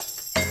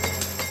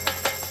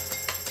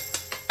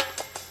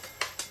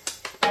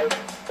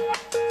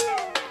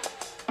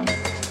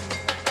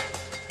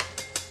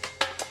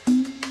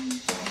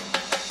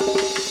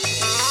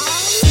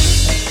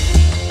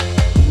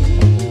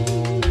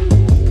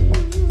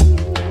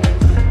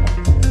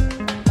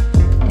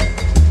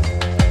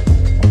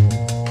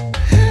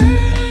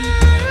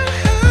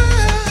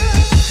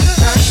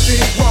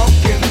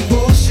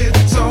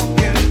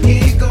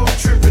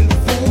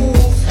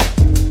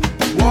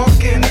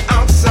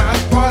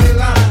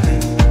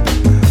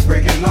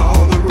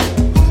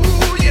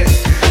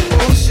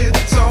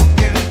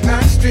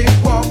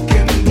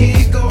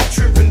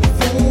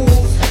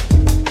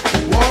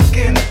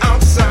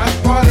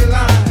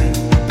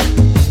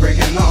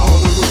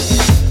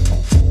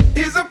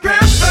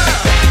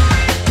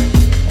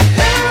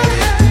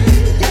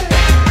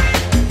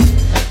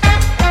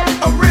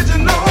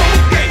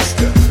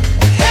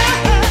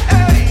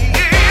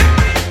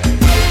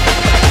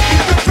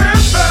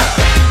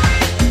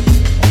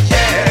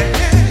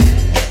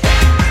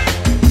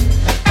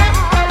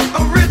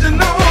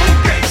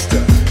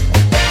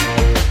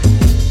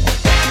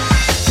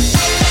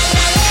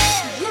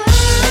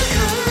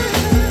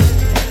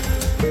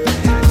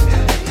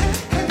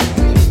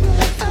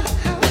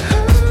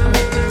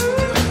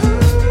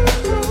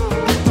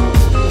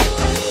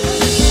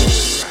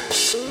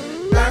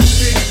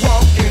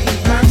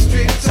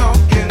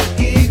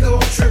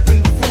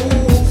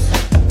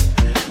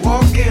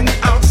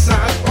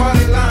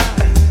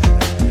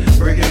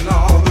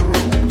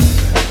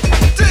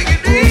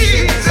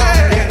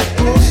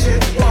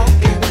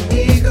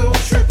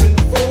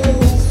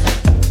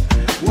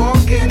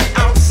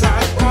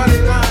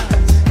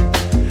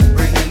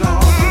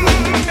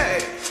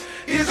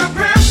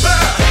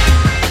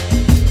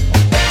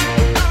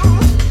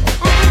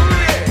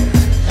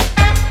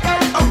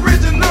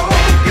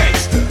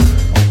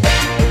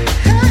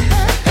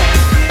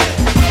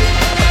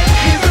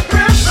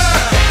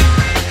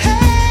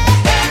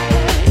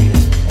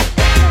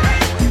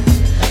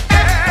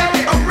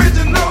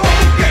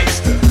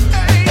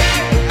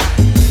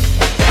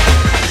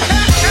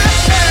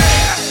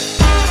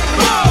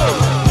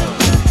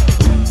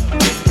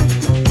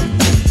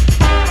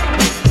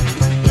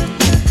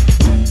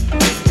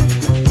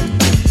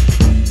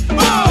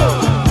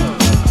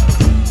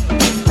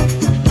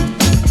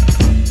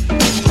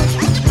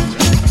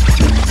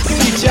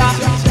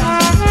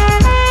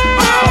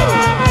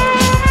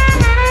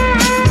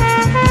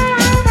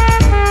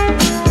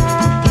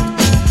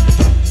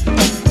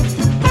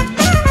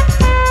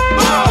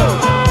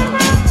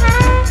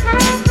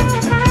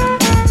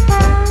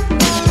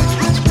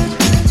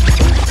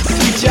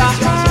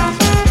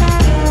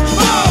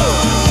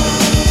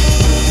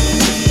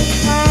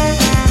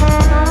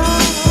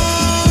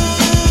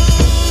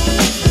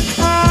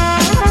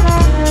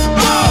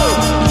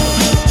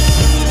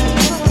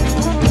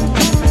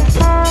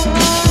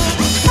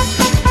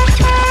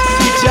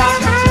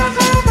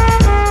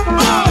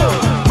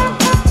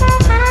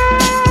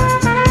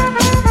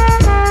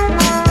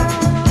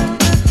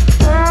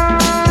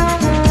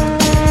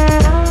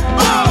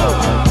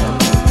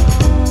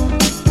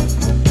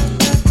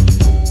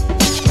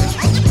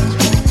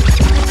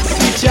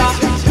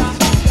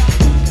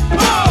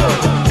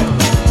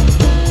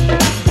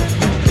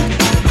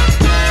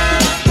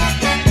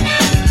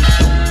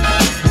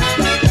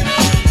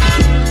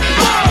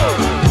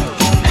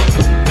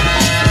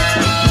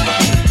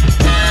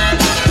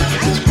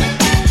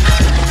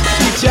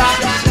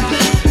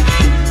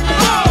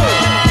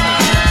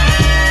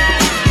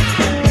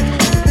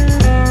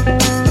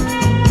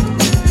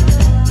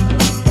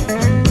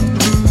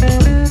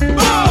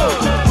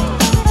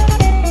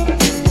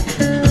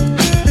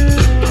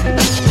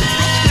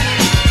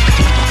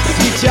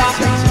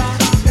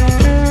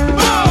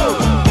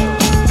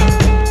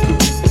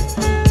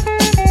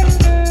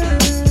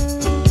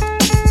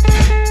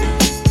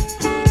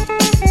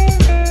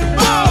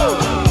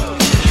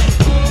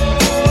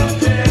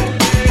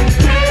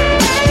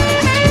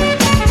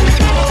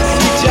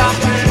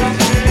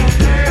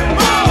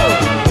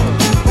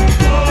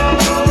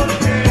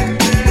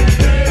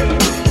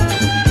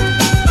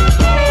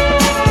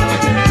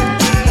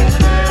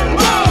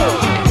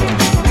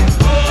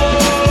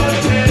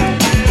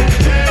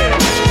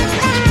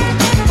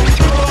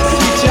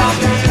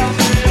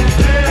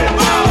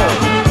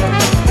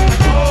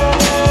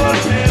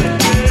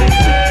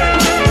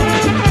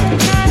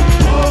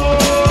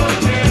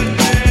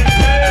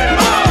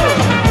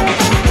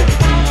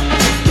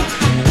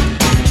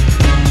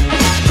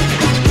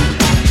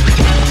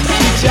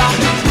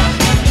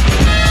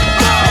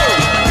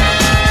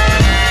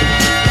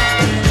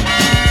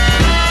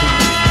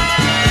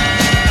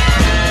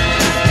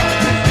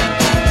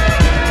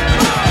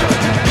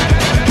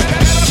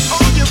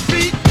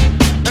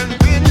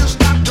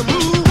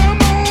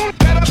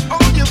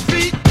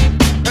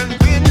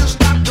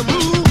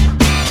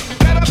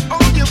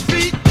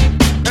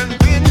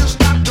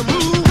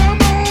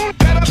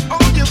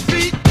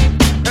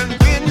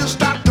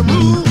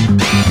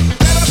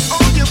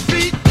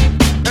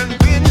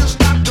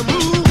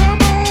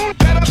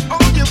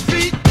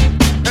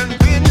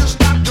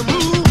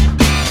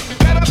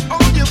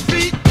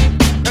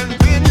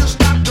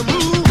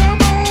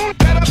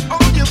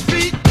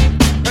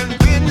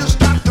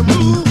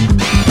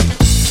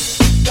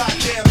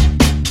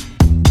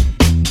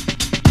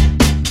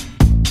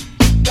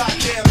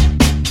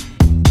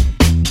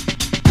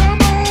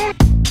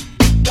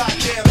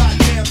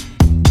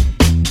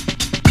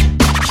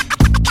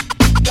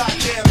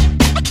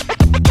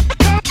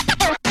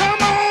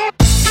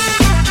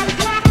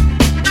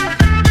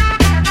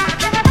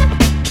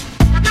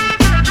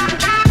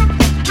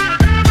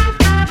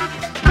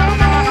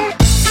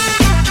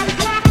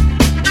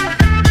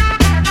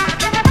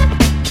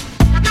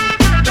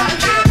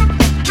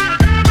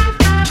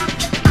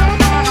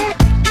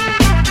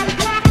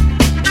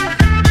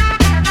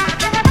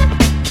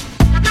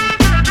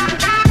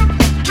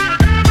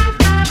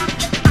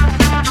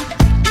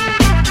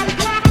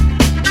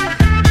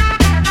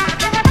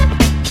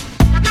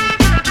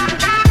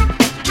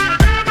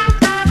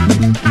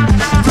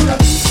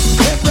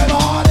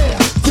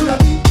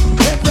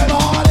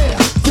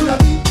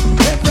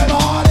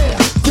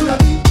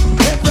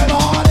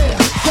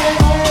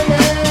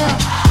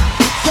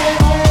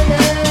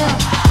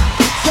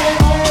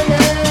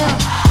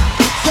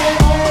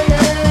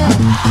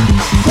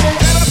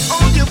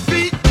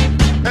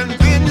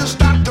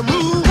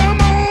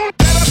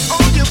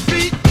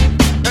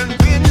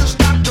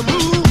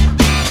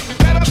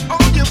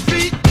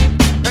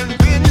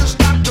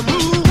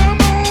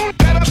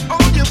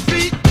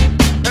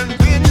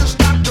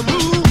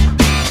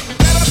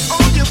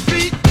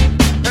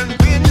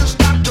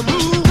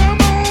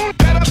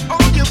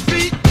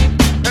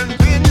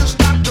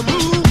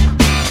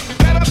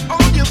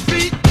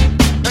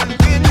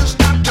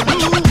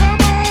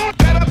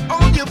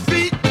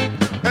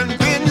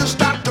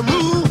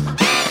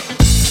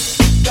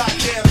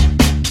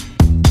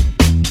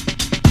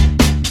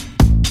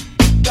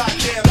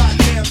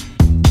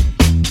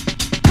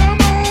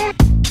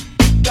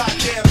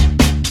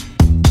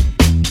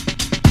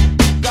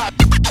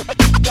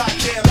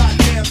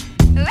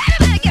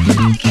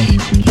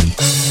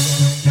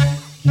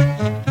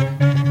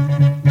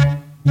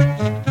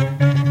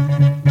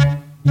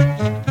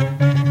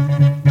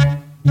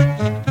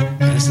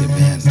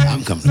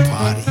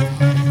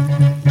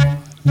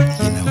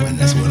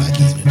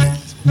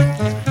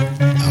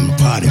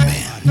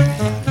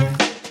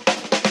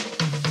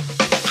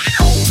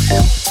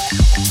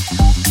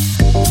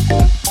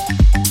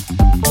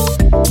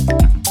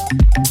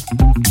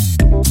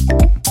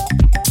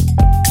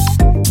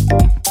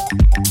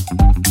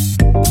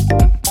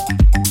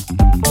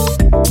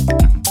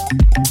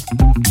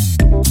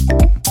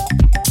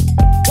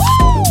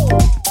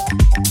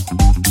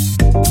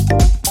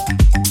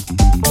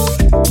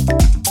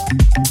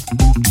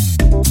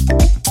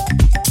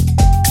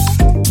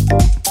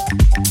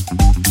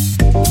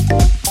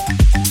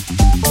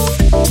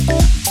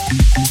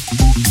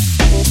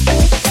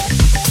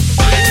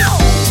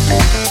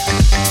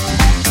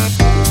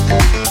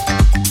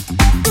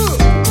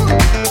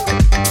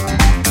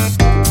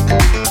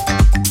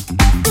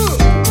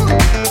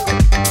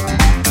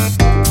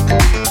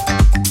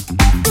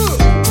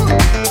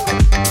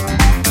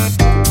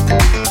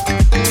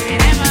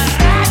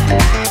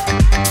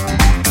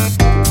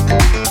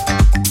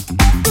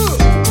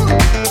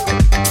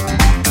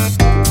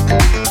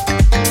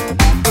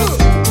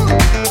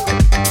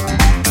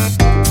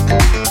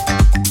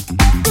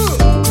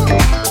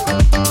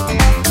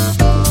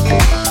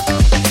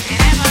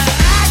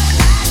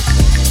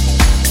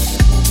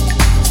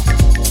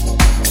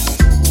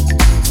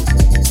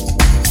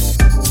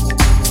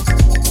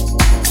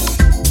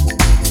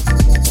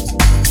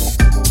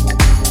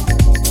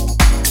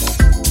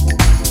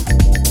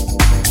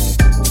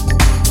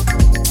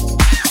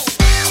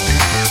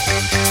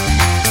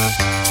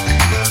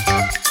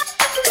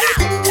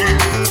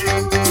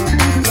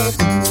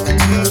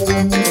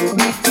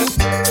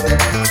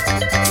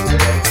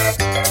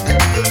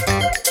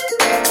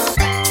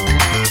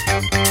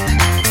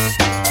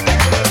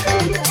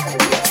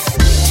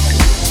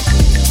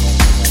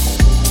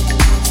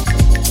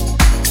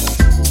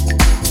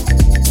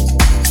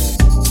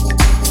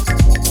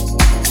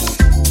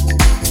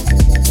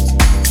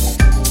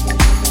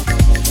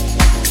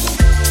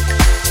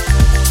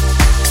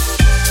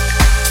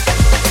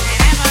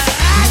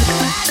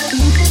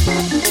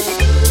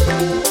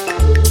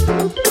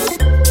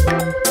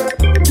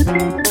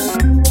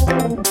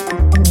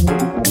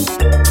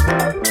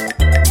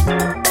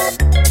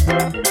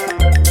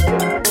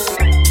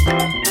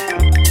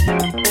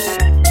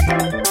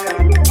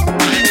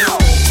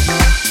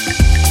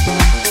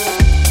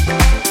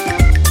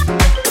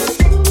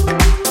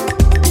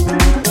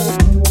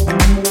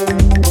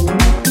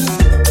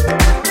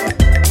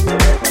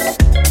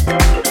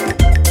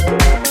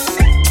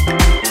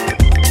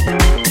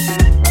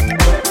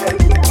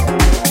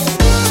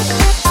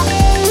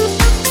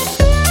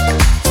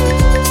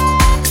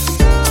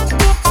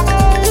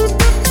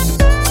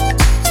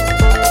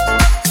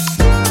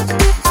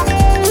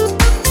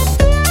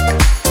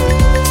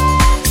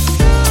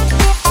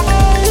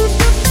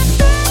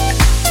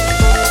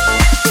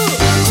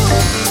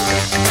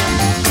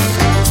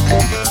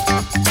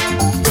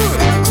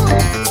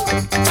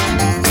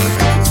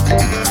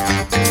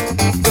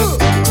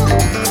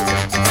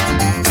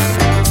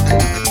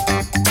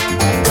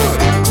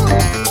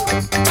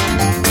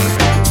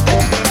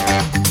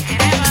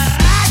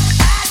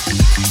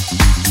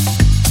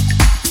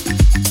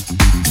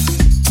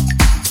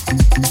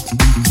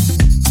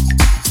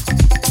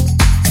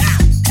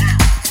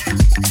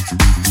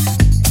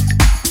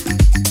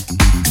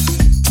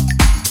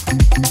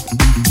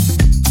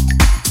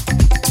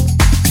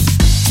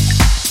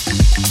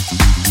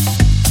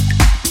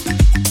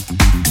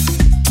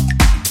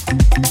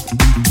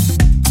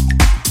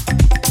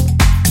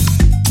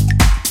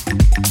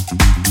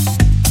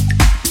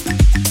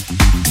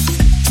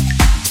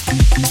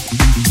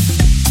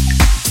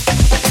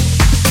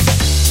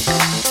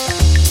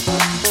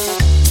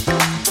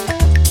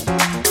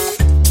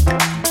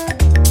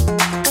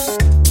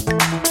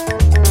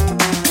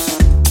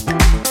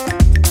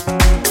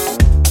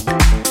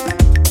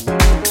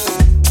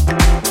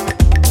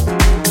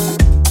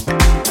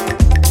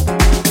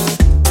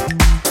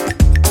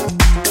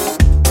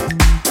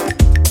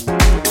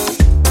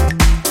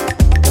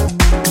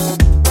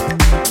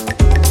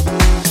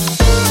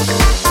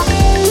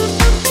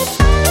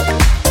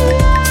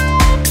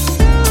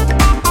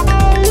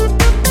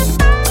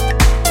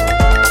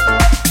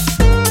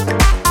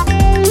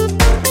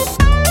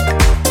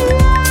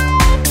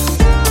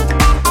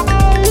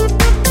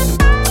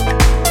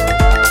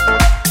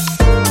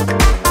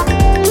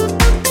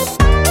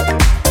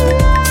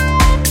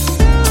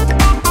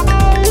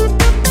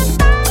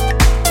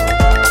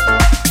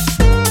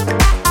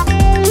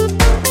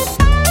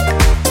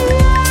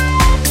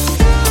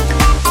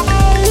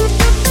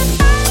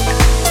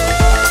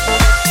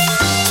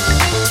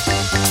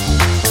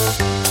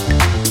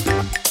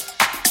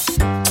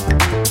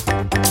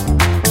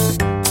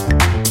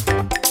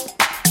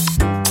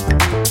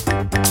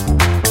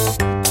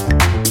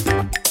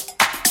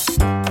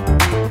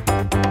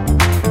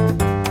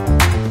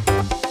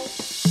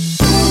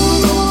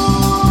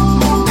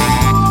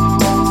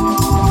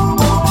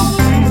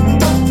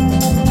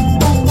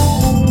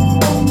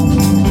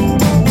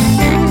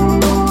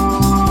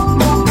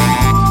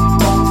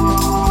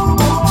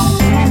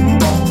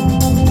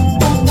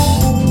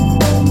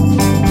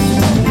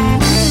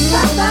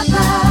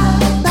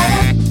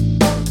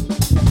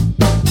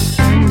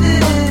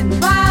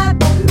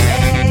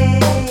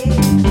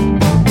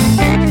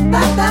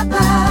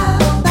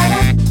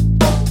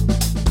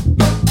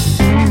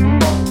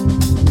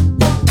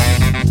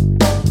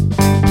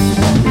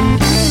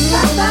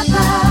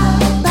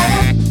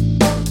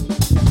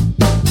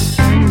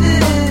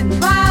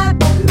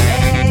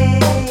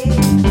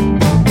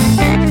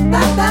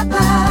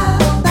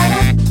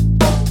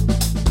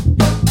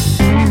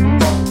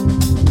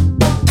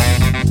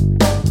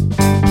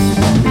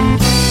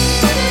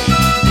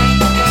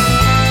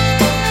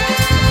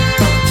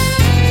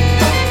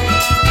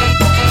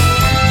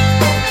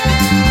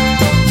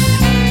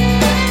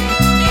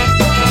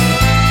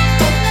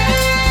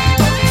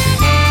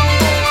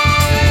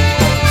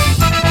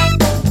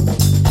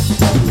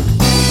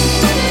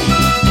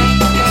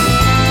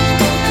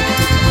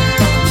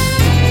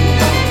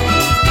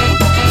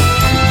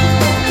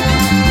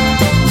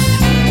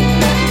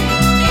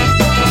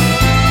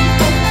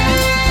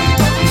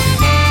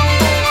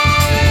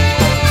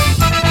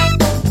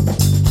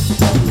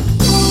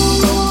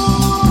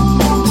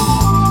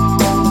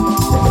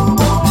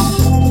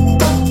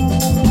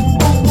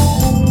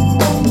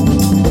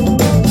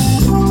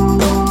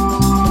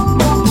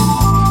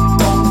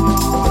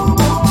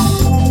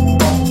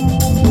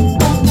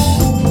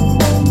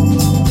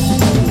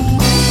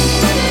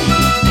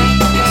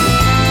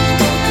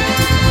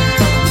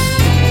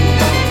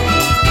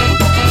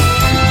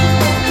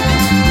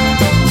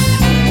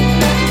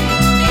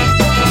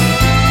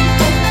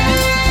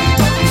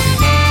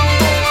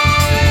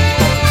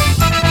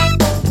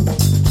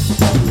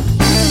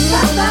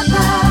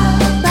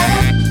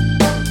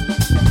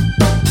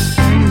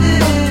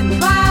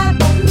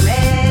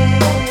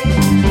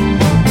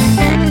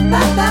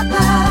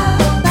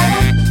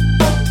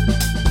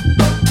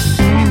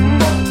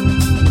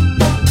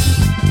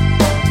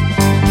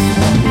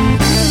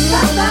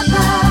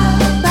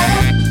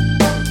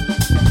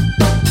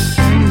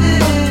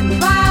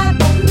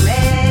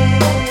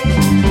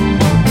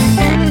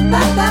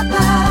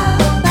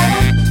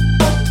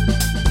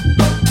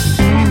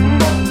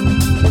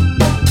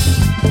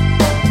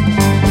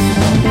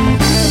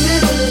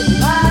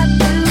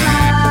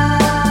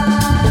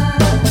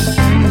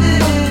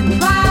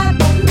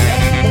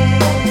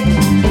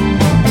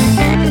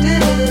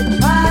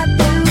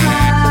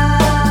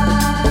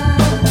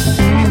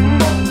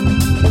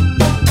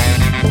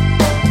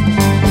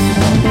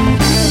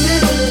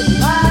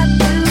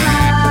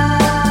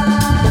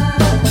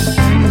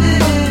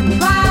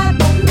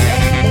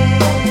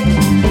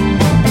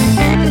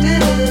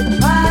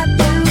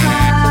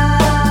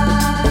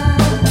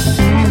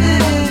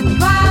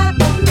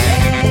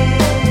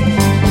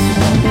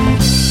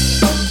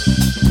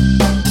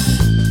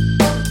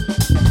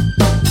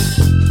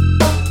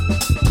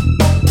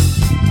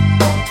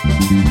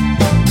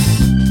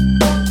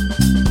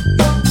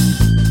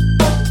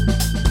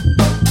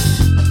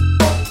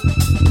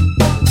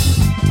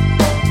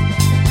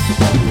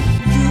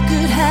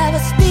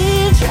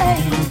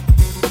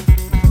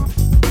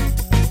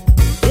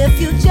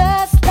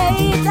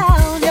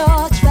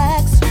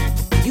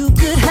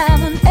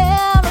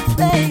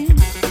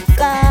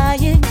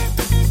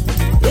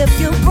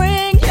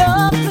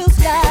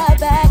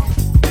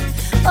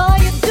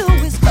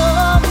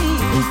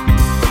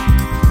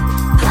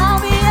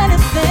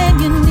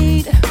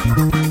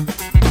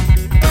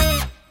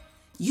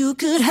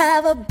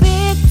have a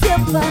big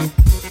dipper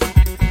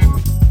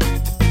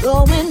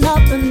going up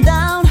and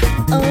down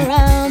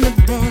around the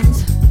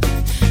bends.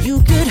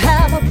 You could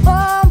have a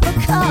bumper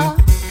car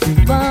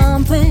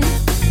bumping.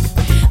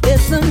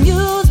 This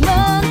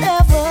amusement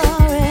never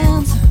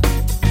ends.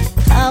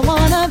 I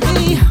wanna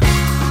be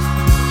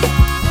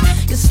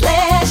your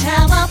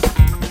sledgehammer.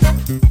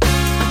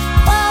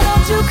 Why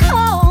don't you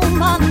call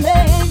my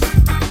name?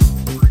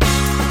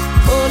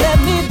 Oh, let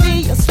me be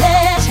your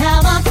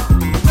sledgehammer.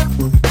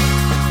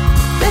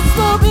 This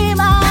will be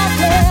my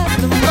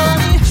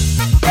testimony.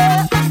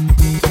 Yeah.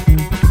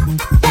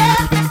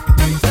 Yeah.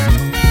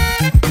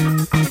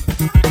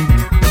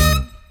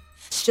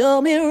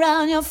 Show me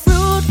around your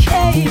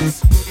fruitcakes,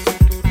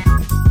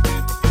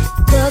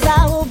 'cause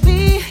I will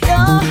be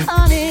your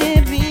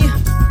honeybee.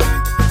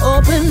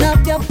 Open up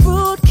your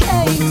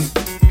fruitcakes,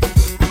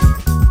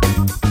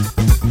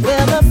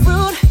 where the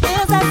fruit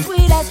is as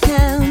sweet as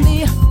can be.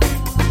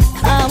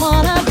 I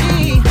wanna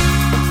be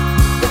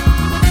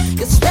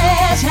your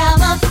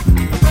sledgehammer.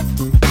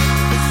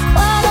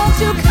 Why don't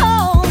you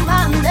call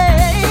my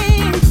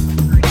name?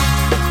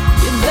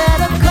 You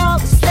better call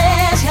the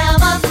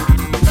sledgehammer.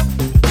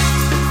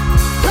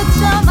 Put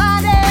your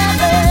mind in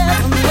it.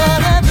 I'm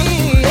gonna be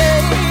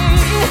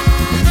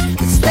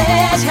your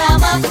sledgehammer.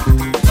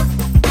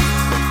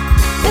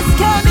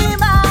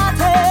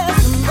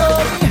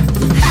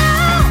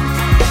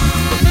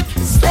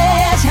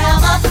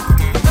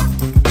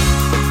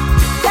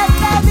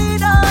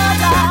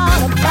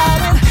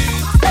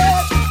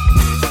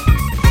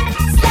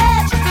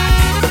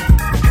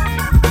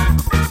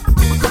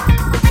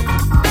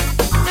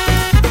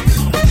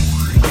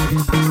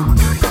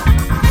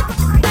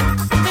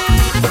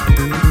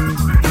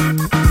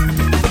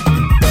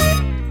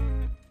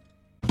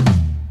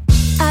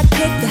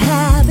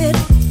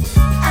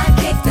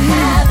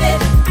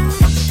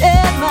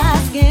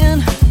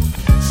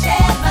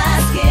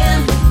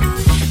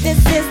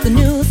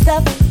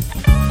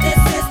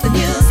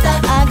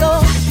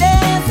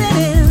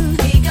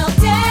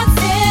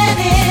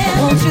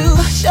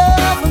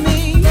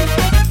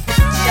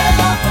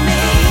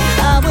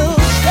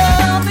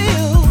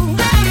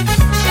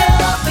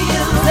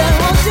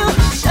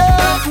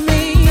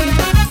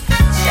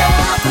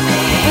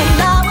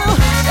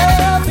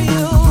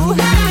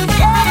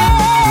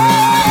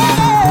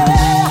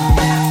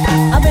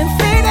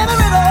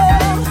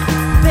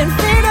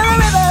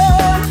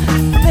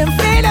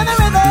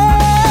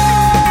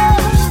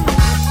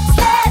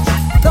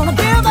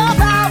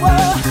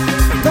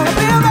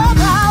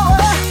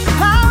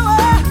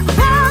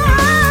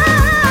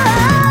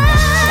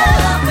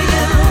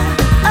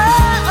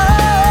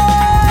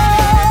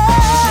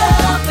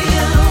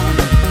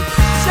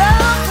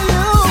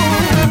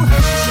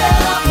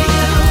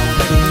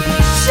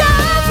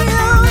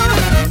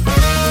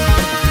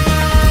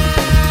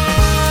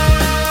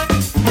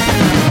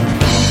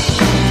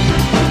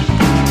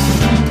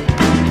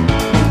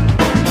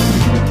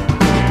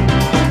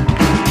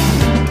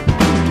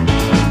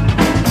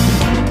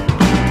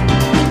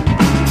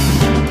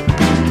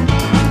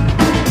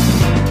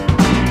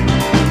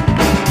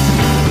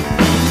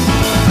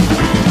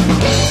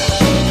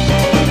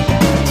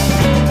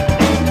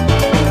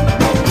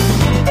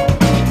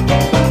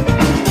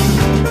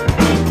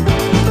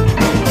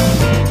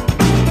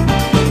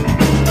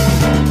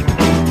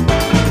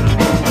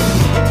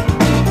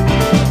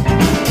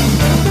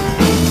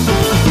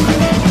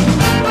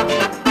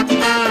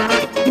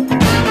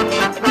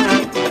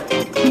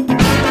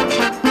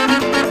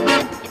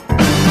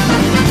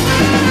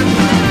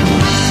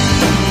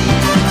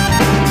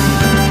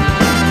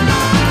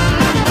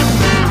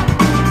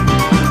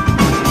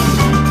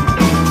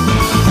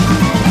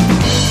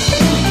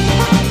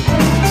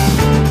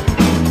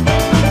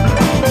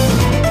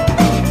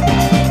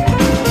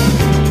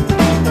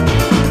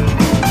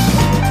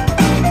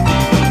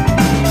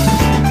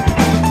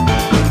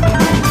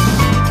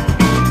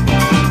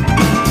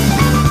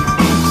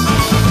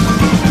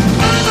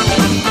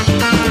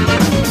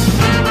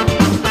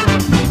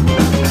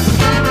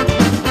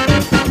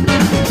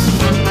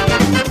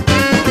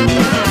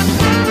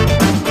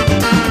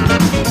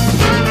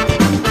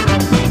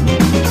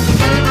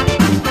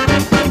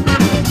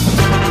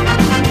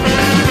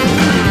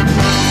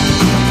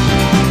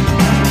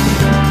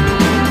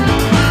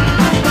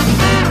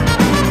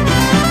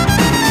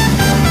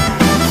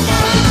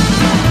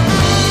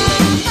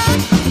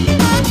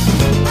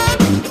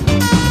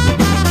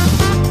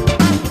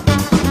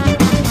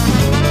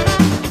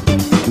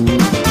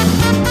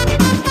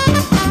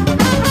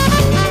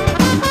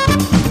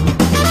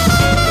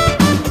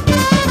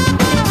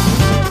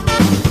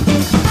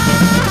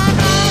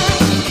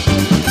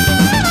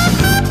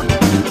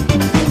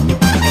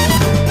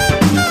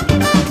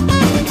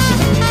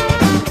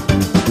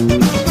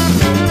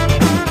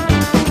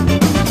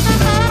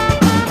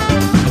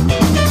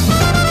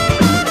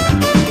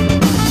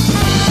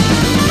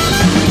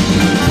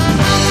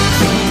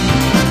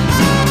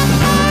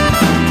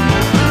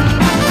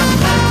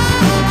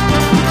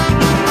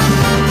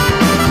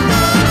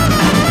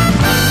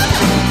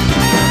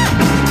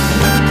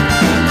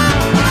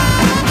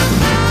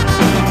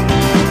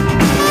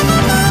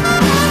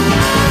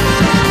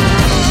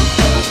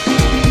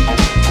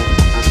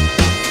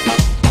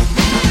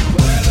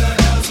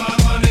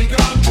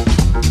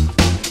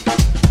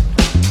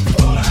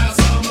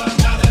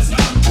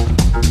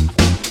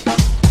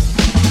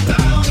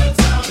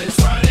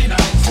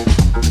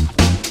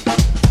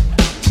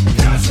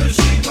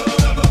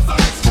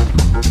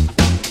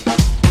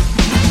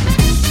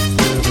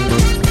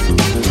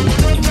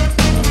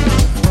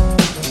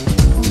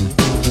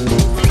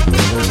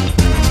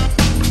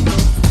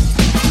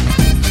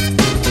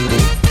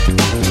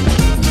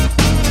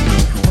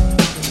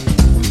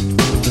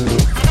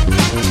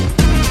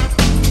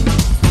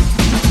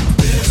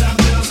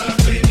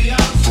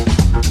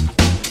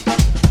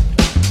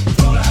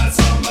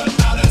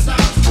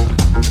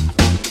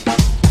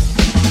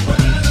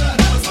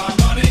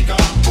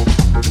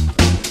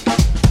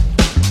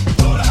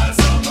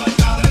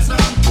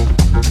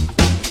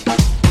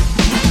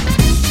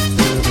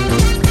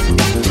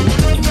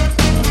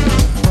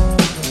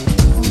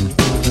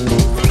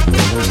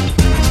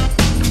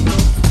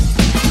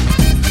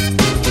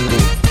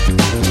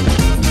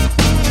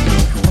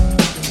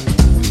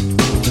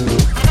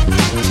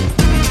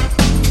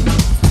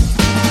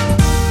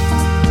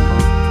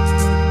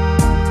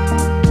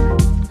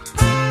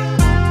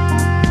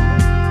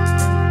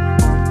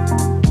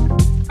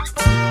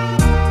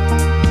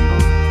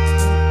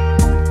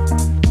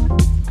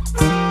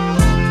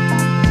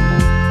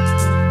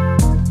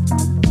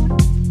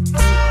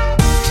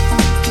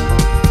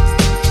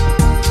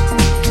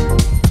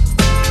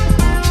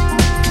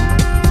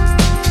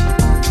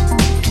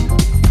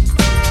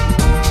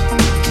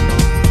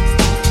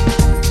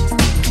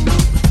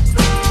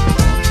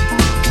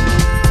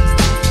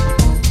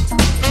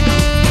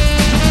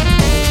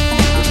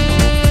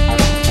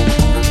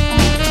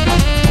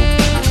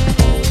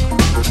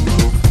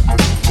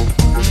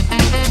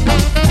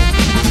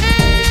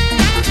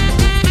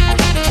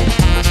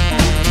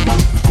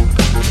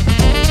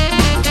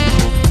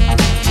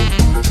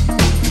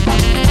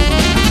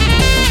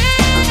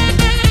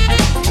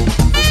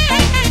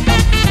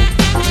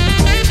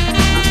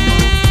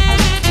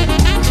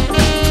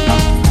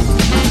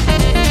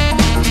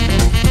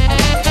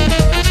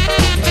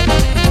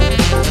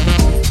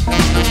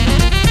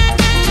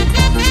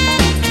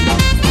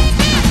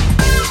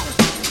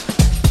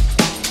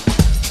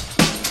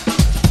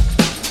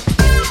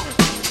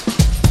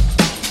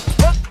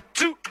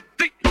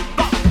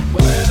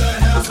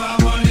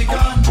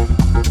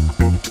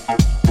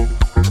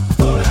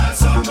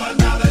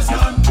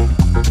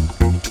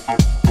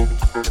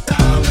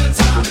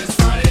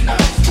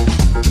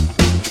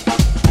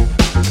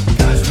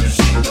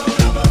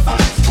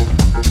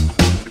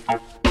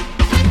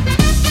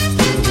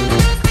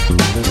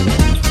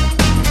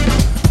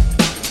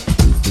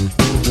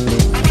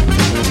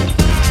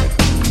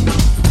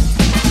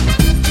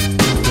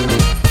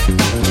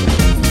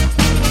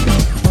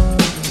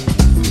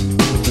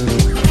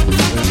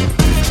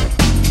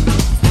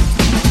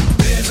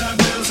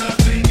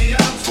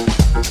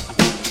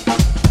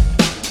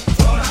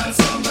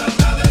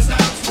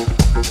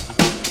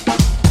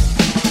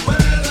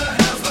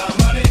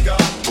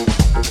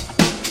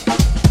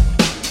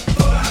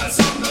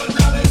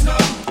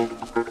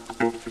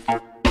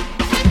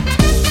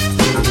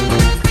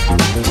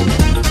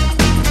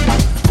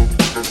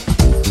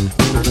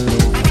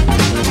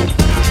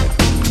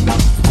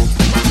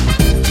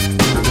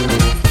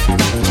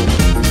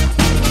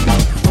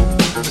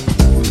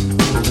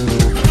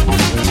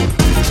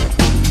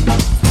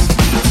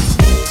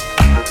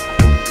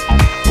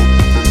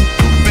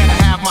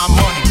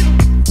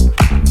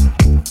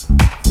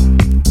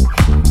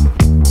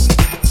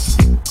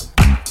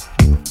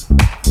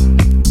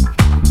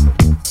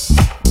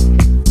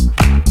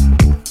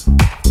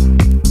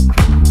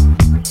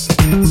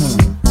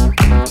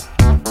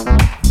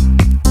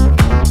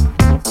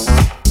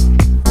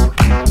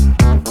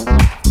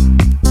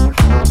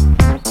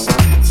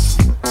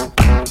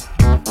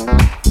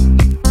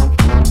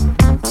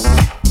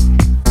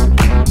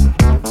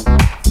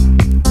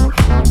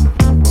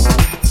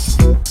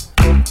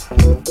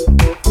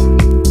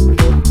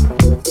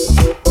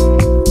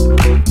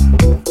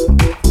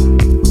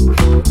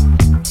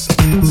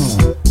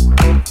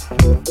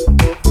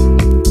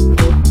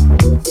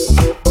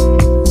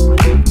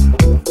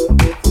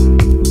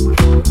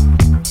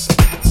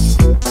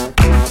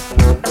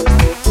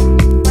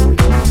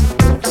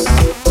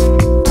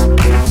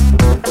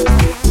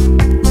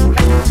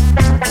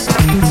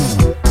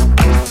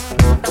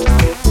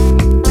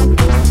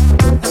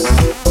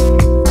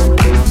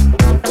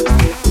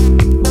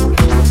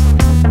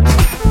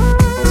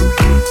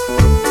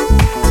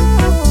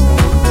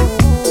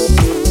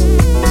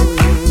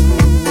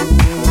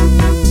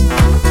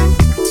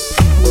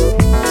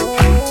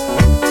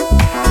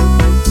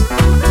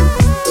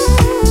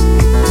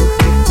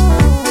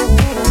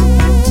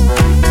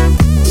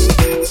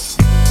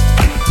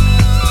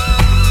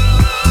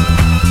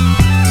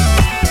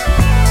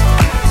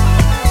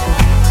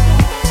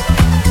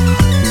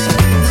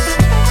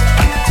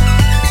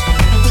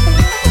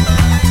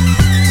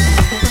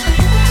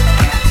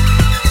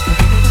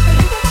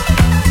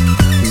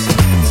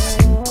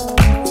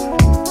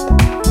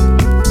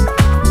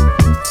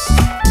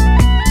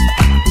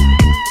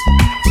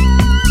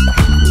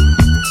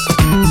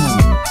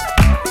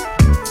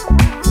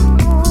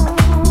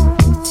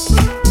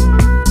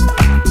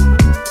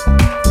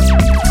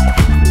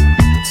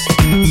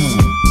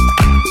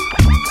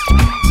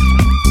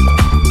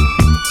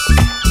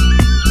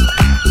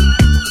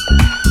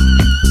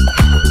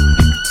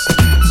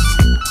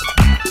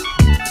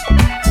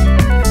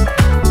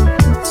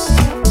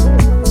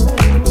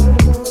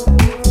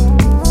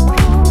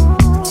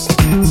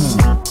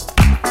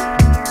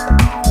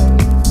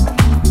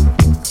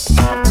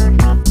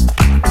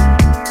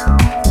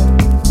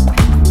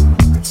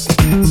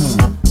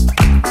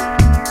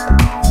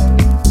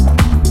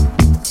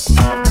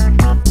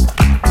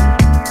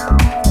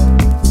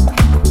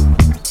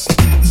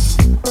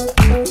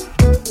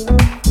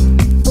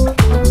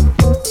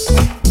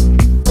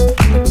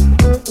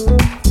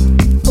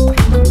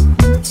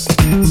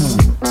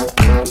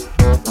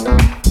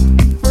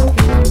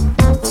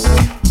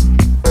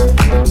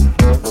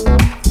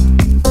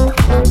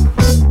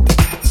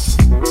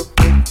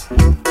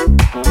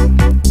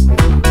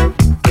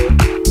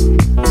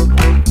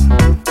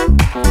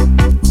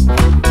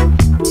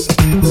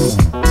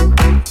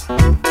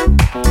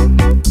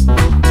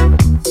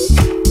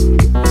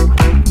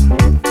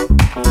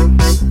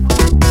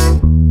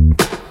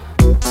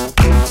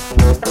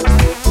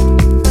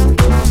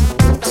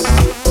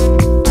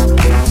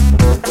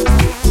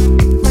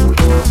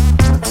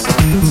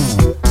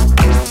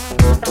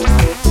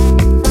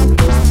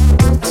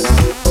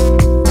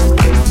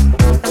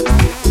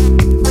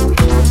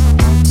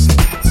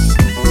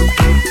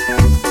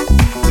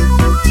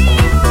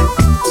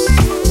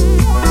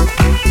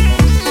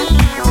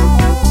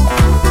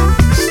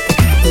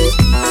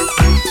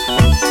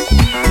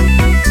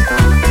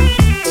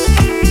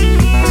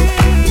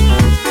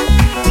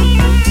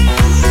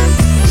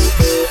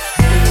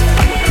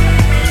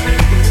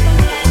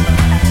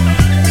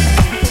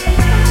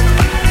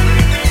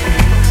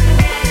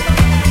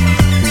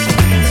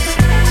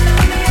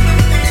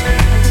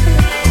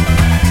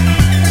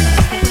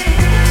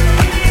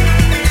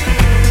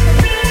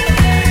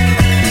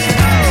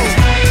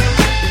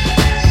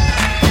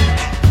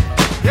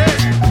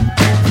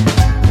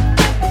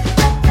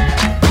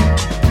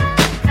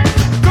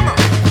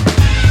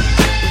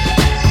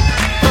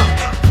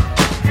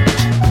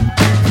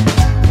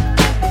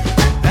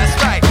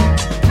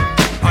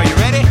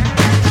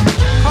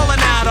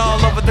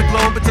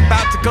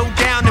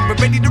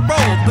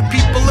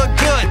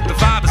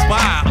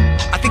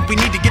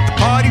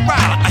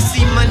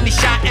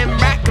 shot and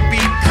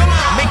Rackaby.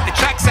 Make the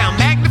track sound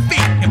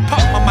magnifique and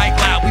pump my mic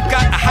loud. We've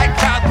got a hype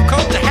crowd who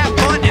come to have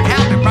fun and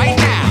have it right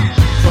now.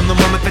 From the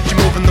moment that you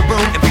move in the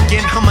room and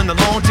begin humming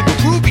along to the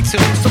groovy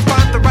tune, so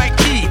find the right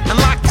key,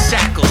 unlock the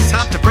shackles.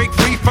 Time to break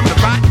free from the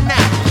rotten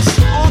apples.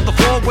 On the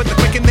floor with the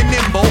quick and the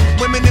nimble,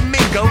 women and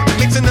mingo, the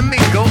mix and the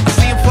mingle. I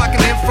see them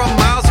flocking in from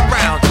miles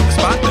around to the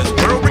spot that's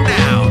world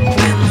renowned.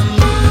 When the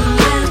moon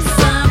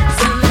lifts up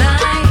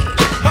tonight,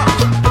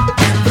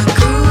 and the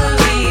cool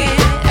air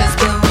is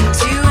blowing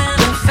to an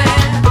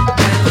affair,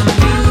 where the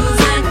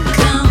music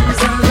comes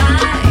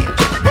alive,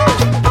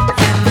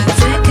 and the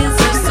tickets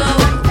are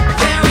sold,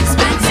 they're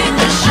expecting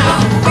the show.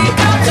 We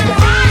got to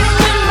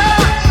remember,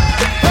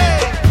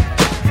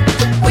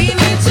 we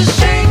need to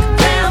shake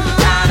them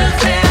out of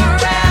their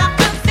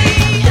apathy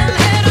and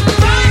hit 'em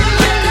right in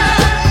the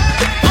gut.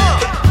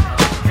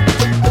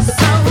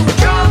 So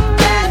drop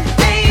that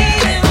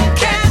beat and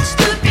catch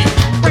the beat.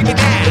 Break it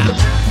down.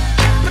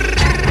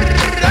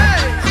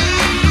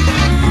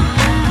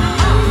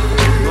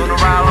 Gonna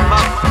rile 'em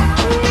up.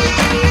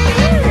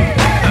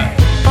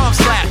 Palm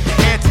slap,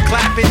 hands are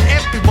clapping,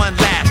 everyone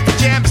laughs. The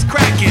jam is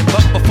cracking,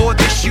 but before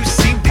this you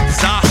seemed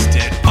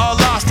exhausted, all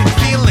lost and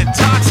feeling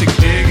toxic.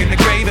 Digging the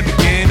grave and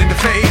beginning to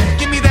fade.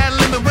 Give me that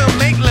lemon, we'll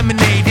make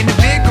lemonade and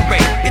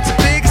invigorate. It's a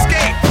big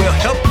escape, we'll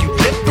help you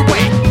lift the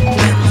weight.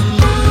 When the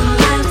moon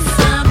lifts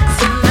up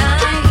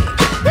tonight,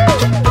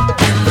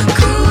 and the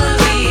cool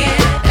air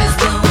is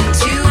blowing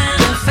to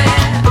an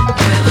affair,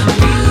 where the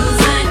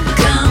music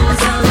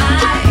comes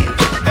alive,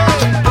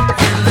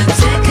 and the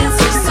tickets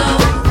are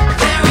sold,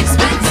 they're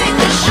expecting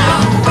the show.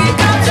 We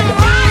got to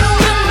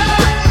remember,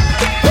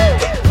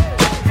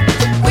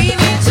 we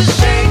need to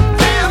shake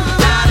them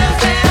out of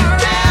their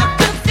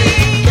apathy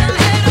and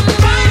hit 'em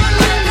right in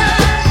the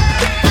gut.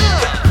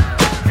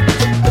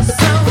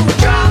 So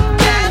drop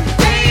that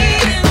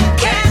beat and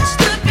catch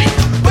the beat.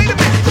 Wait a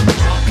minute.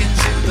 Walk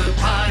into the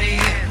party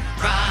and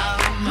rile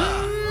 'em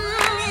up.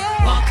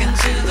 Walk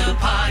into the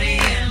party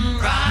and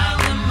rile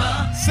 'em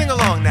up. Sing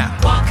along now.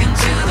 Walk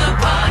into the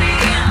party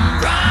and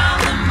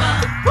rile 'em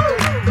up.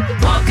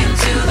 Walk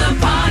into the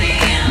party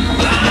and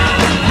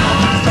rile 'em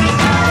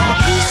up.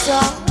 He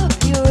saw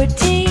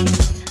purity,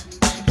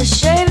 the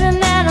shaving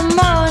in the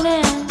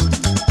morning,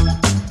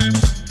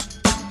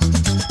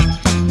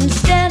 and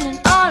standing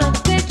on a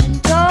pigeon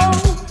toe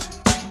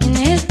in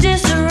his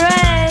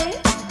disarray.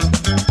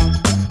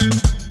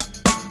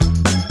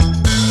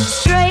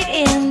 Straight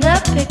in the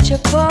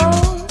picture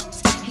pose,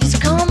 he's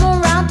come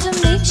around to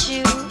meet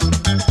you,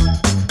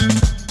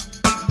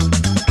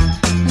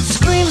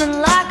 screaming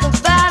like a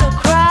battle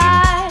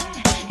cry.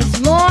 It's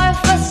more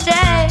if I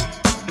stay.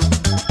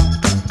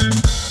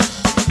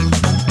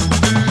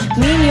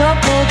 Me and your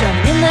cold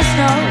drumming in the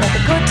snow, let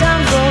the good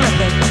times roll, let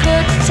the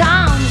good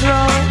times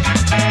roll.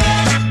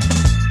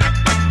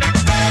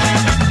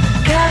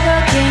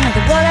 Cowgirl king of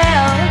the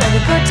rodeo, let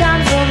the good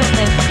times roll, let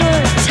the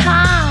good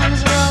times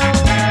roll.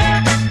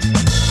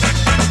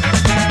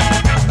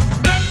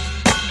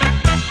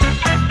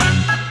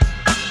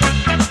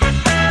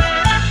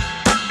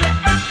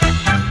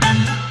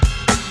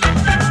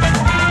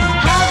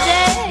 How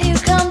dare you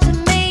come to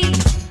me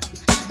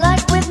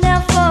like with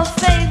now for a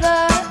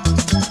favor?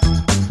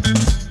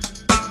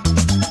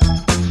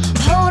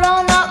 Hold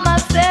on up my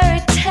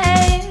fairy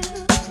tale,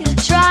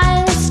 you're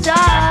trying to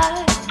start.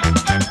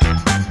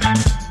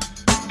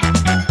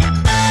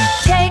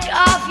 Take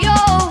off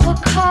your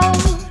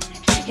overcoat,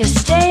 you're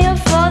staying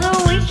for the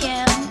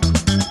weekend.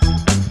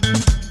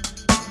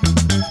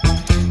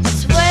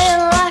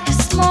 Swaying like a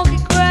smoky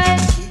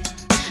grave,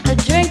 a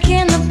drink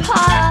in the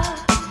park.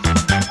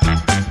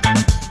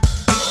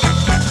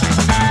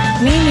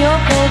 Me and your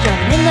cold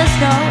driving in the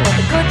snow, let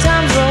the good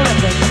times roll, let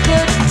the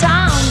good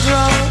times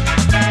roll.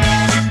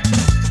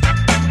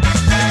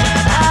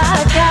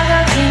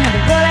 Cowgirl king of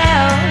the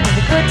rodeo, let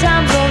the good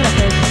times roll, let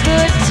the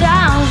good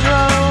times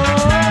roll.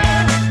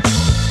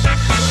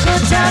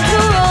 Good times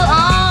will roll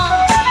on.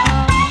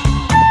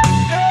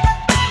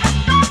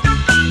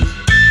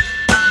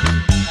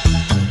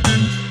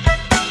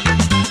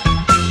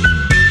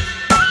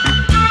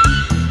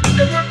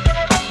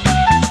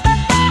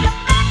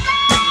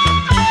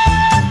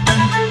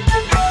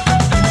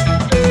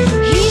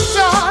 He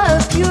saw a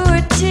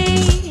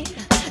purity,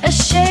 a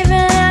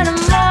shaving in the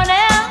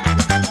morning,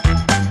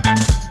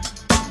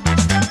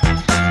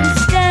 and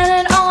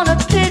standing on a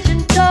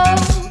pigeon toe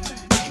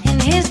in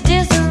his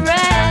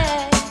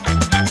disarray.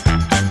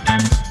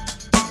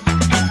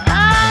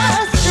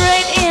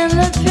 Straight in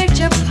the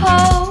picture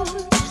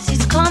pose,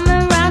 he's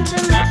coming round to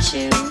meet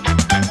you,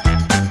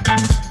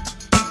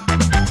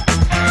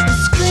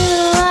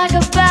 screaming like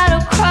a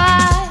battle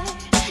cry.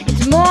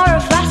 It's more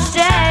if I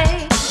stay.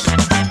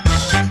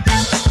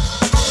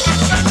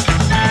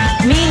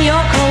 Me and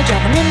your cold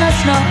driving in the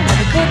snow, let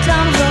the good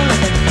times roll, let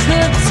the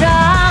good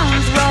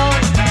times roll.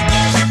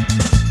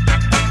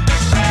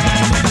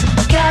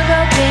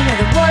 Cowgirl king of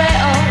the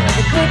rodeo, let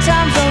the good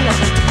times roll, let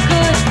the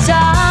good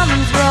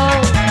times roll.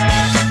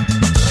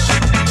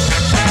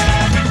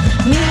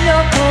 Me and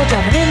your cold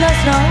driving in the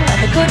snow, let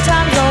the good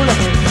times roll, let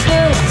the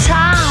good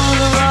times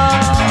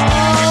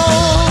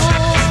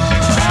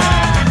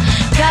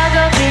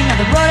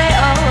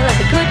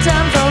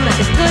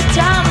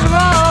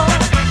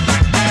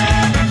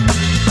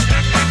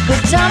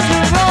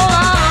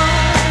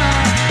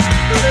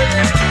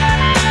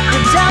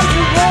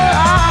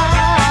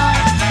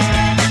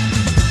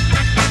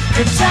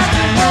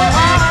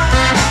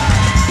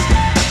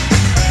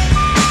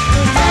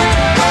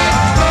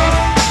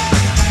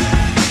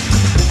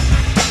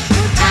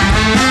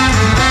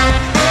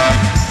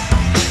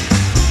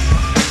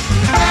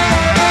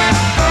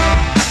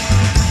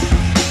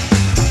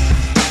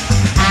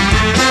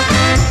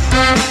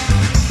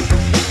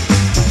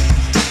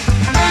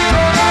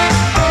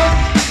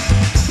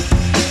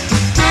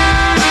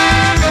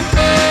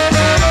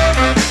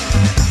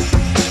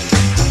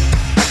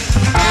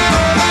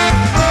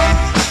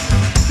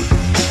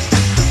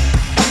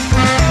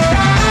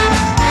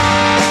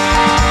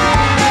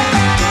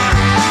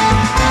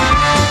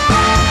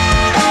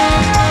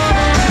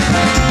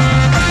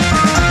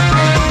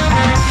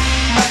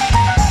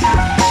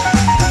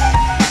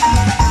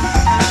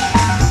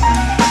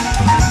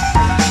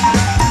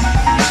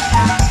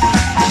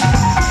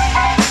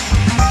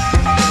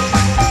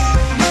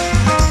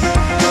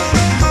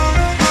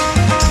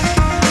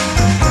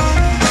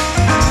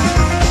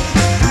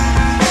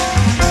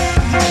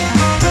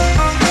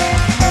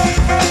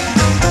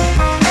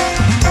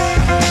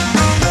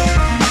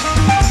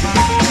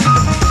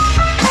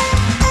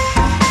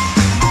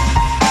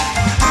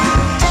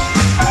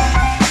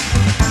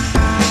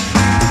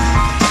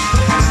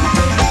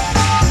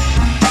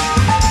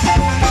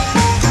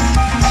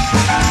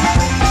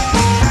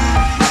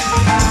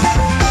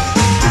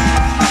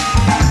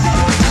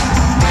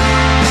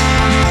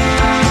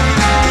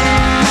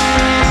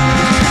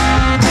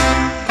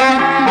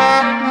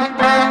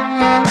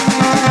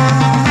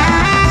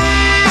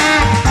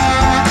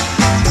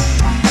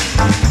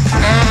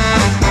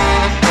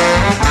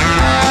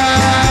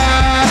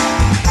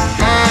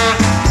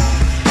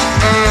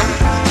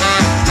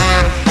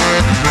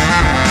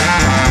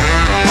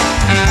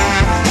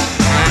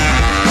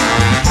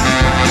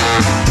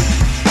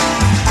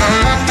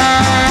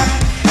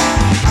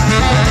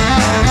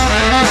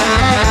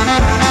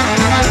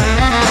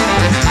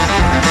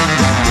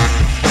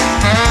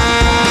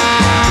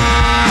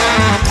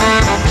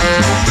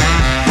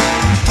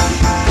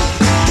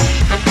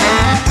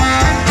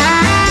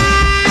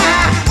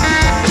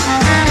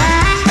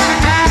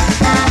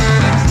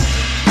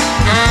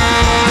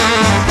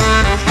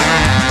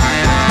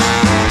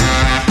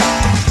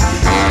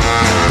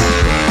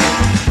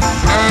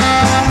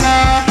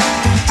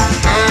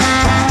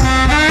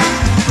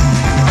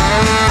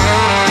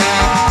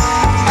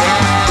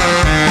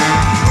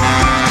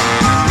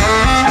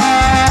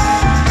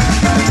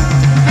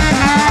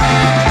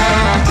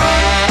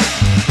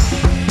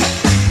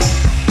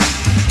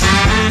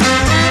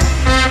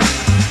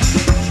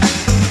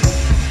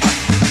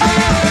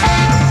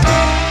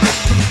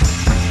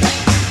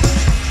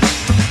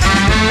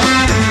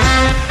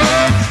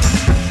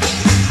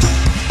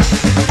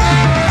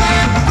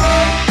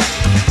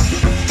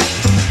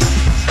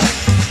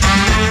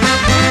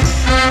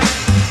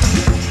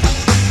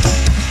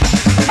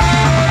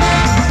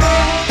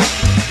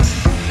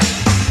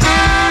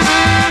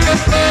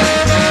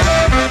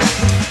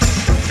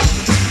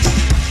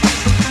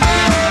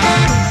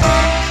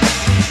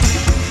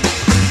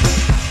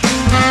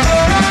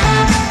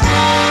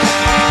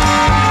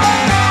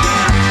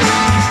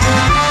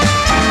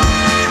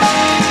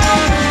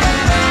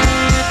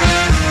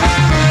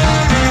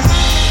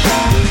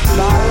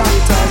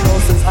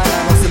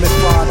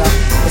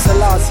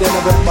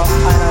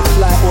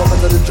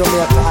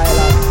Jamaica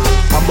Island.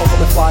 I'm buck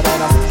my father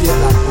in a skate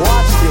like,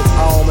 watch this,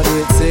 how me do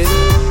it, see?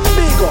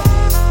 Big up.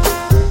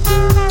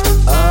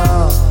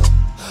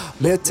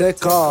 Me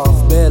take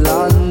off, me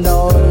land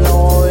down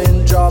now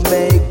in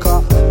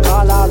Jamaica.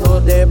 Colorado,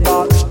 the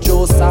box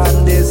juice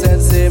and the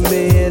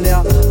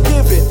sensimania.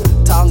 Give it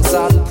thanks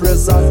and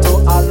present to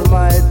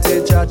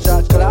Almighty Jah.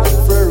 Clap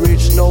for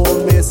rich, no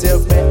me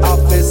save me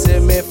happy, see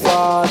me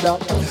father.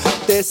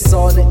 The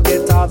sun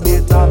it a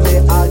bit of me,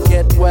 I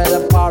get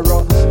well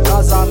paro.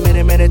 Cause of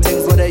many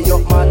things with a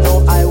young man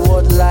know I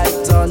would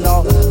like to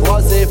know.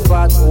 Was he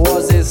fat,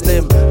 was he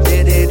slim?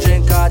 Did he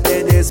drink or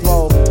did he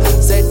smoke?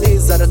 Say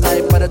these are the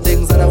type of the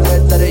things that I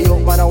went that the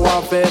young man I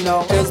want to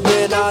know. It's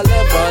been a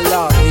level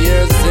long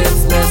years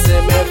since me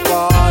see me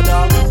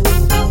father.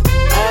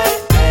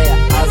 Hey,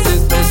 as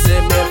it's me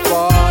see me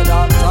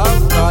father.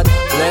 Thank God,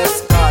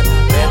 bless God,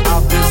 me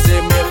happy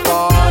see me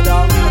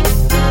father.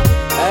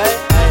 Hey,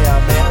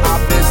 me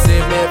happy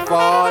see me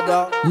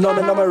father. No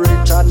me no me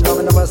rich and no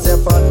me no me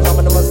safe and no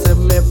me no me see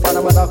me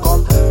father when I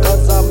come.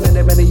 Cause I'm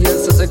many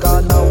years since I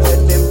gone now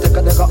when him take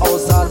a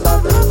house and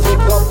land.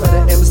 Pick up for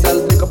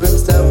himself, pick up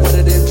himself, what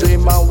did he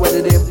dream and what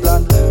did he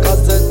plan?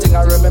 Cause the thing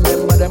I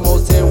remember the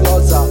most he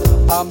was a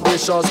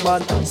ambitious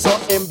man. So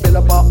him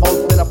build up a house,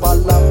 build up a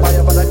lamp, buy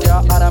up a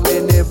car and a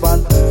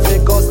minivan.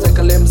 Figures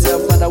tackle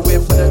himself and away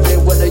for the day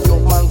when the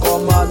young man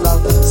come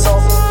along. So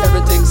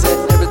everything set,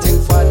 everything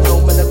fine,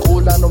 no me the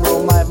cool and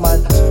around my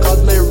mind.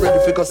 Cause me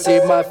ready to go see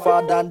my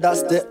father and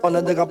that's the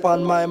only thing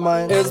upon my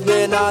mind. It's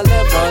been a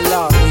level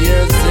long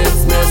years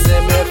since me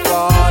see me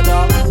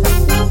father.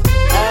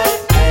 Hey,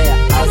 hey,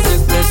 as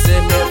is me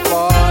see me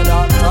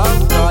father.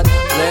 Thank God,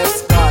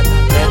 bless God,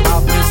 me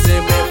happy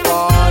see me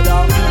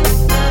father.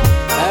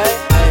 Hey,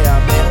 hey,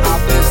 me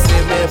happy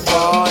see me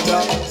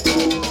father.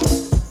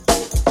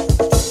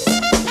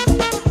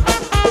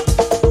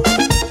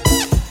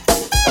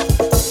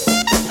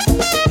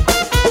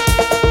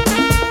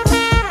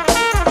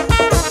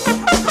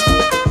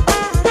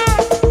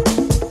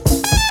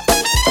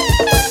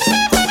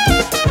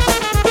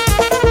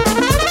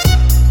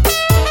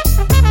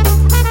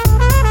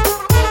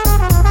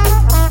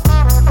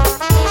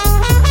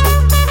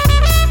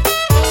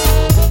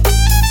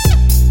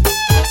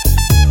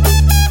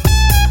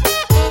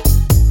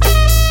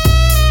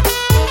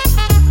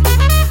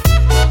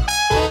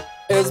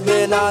 It's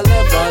been a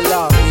live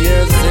long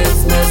years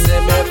since me see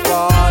me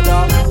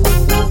father.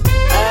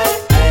 Hey,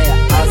 hey,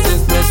 as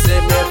is me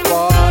see me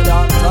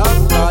father.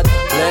 Thank God,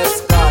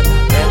 bless God,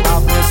 me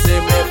happy see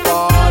me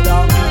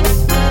father.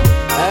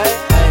 Hey,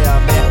 hey,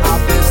 me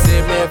happy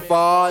see me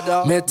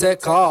father. Me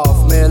take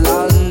off, me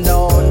land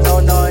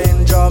down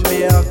in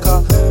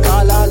Jamaica.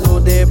 Call all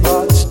of the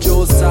batch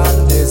juice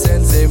and the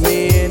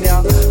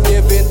sensimania.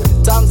 Giving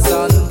thanks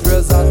and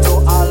praise to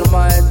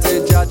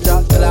Almighty Jah.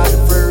 Glad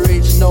for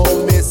reach now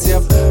me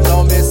safe,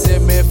 now me see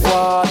me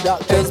father.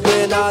 It's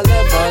been a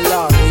live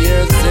long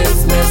years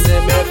since me see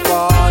me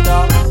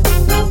father.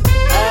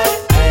 Hey,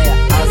 hey,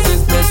 as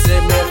is me see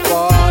me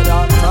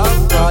father.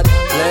 Thank God,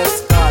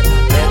 bless God,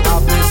 me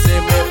happy see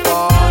me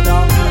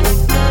father.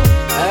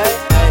 Hey,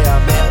 hey,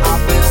 me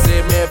happy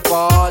see me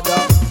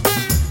father.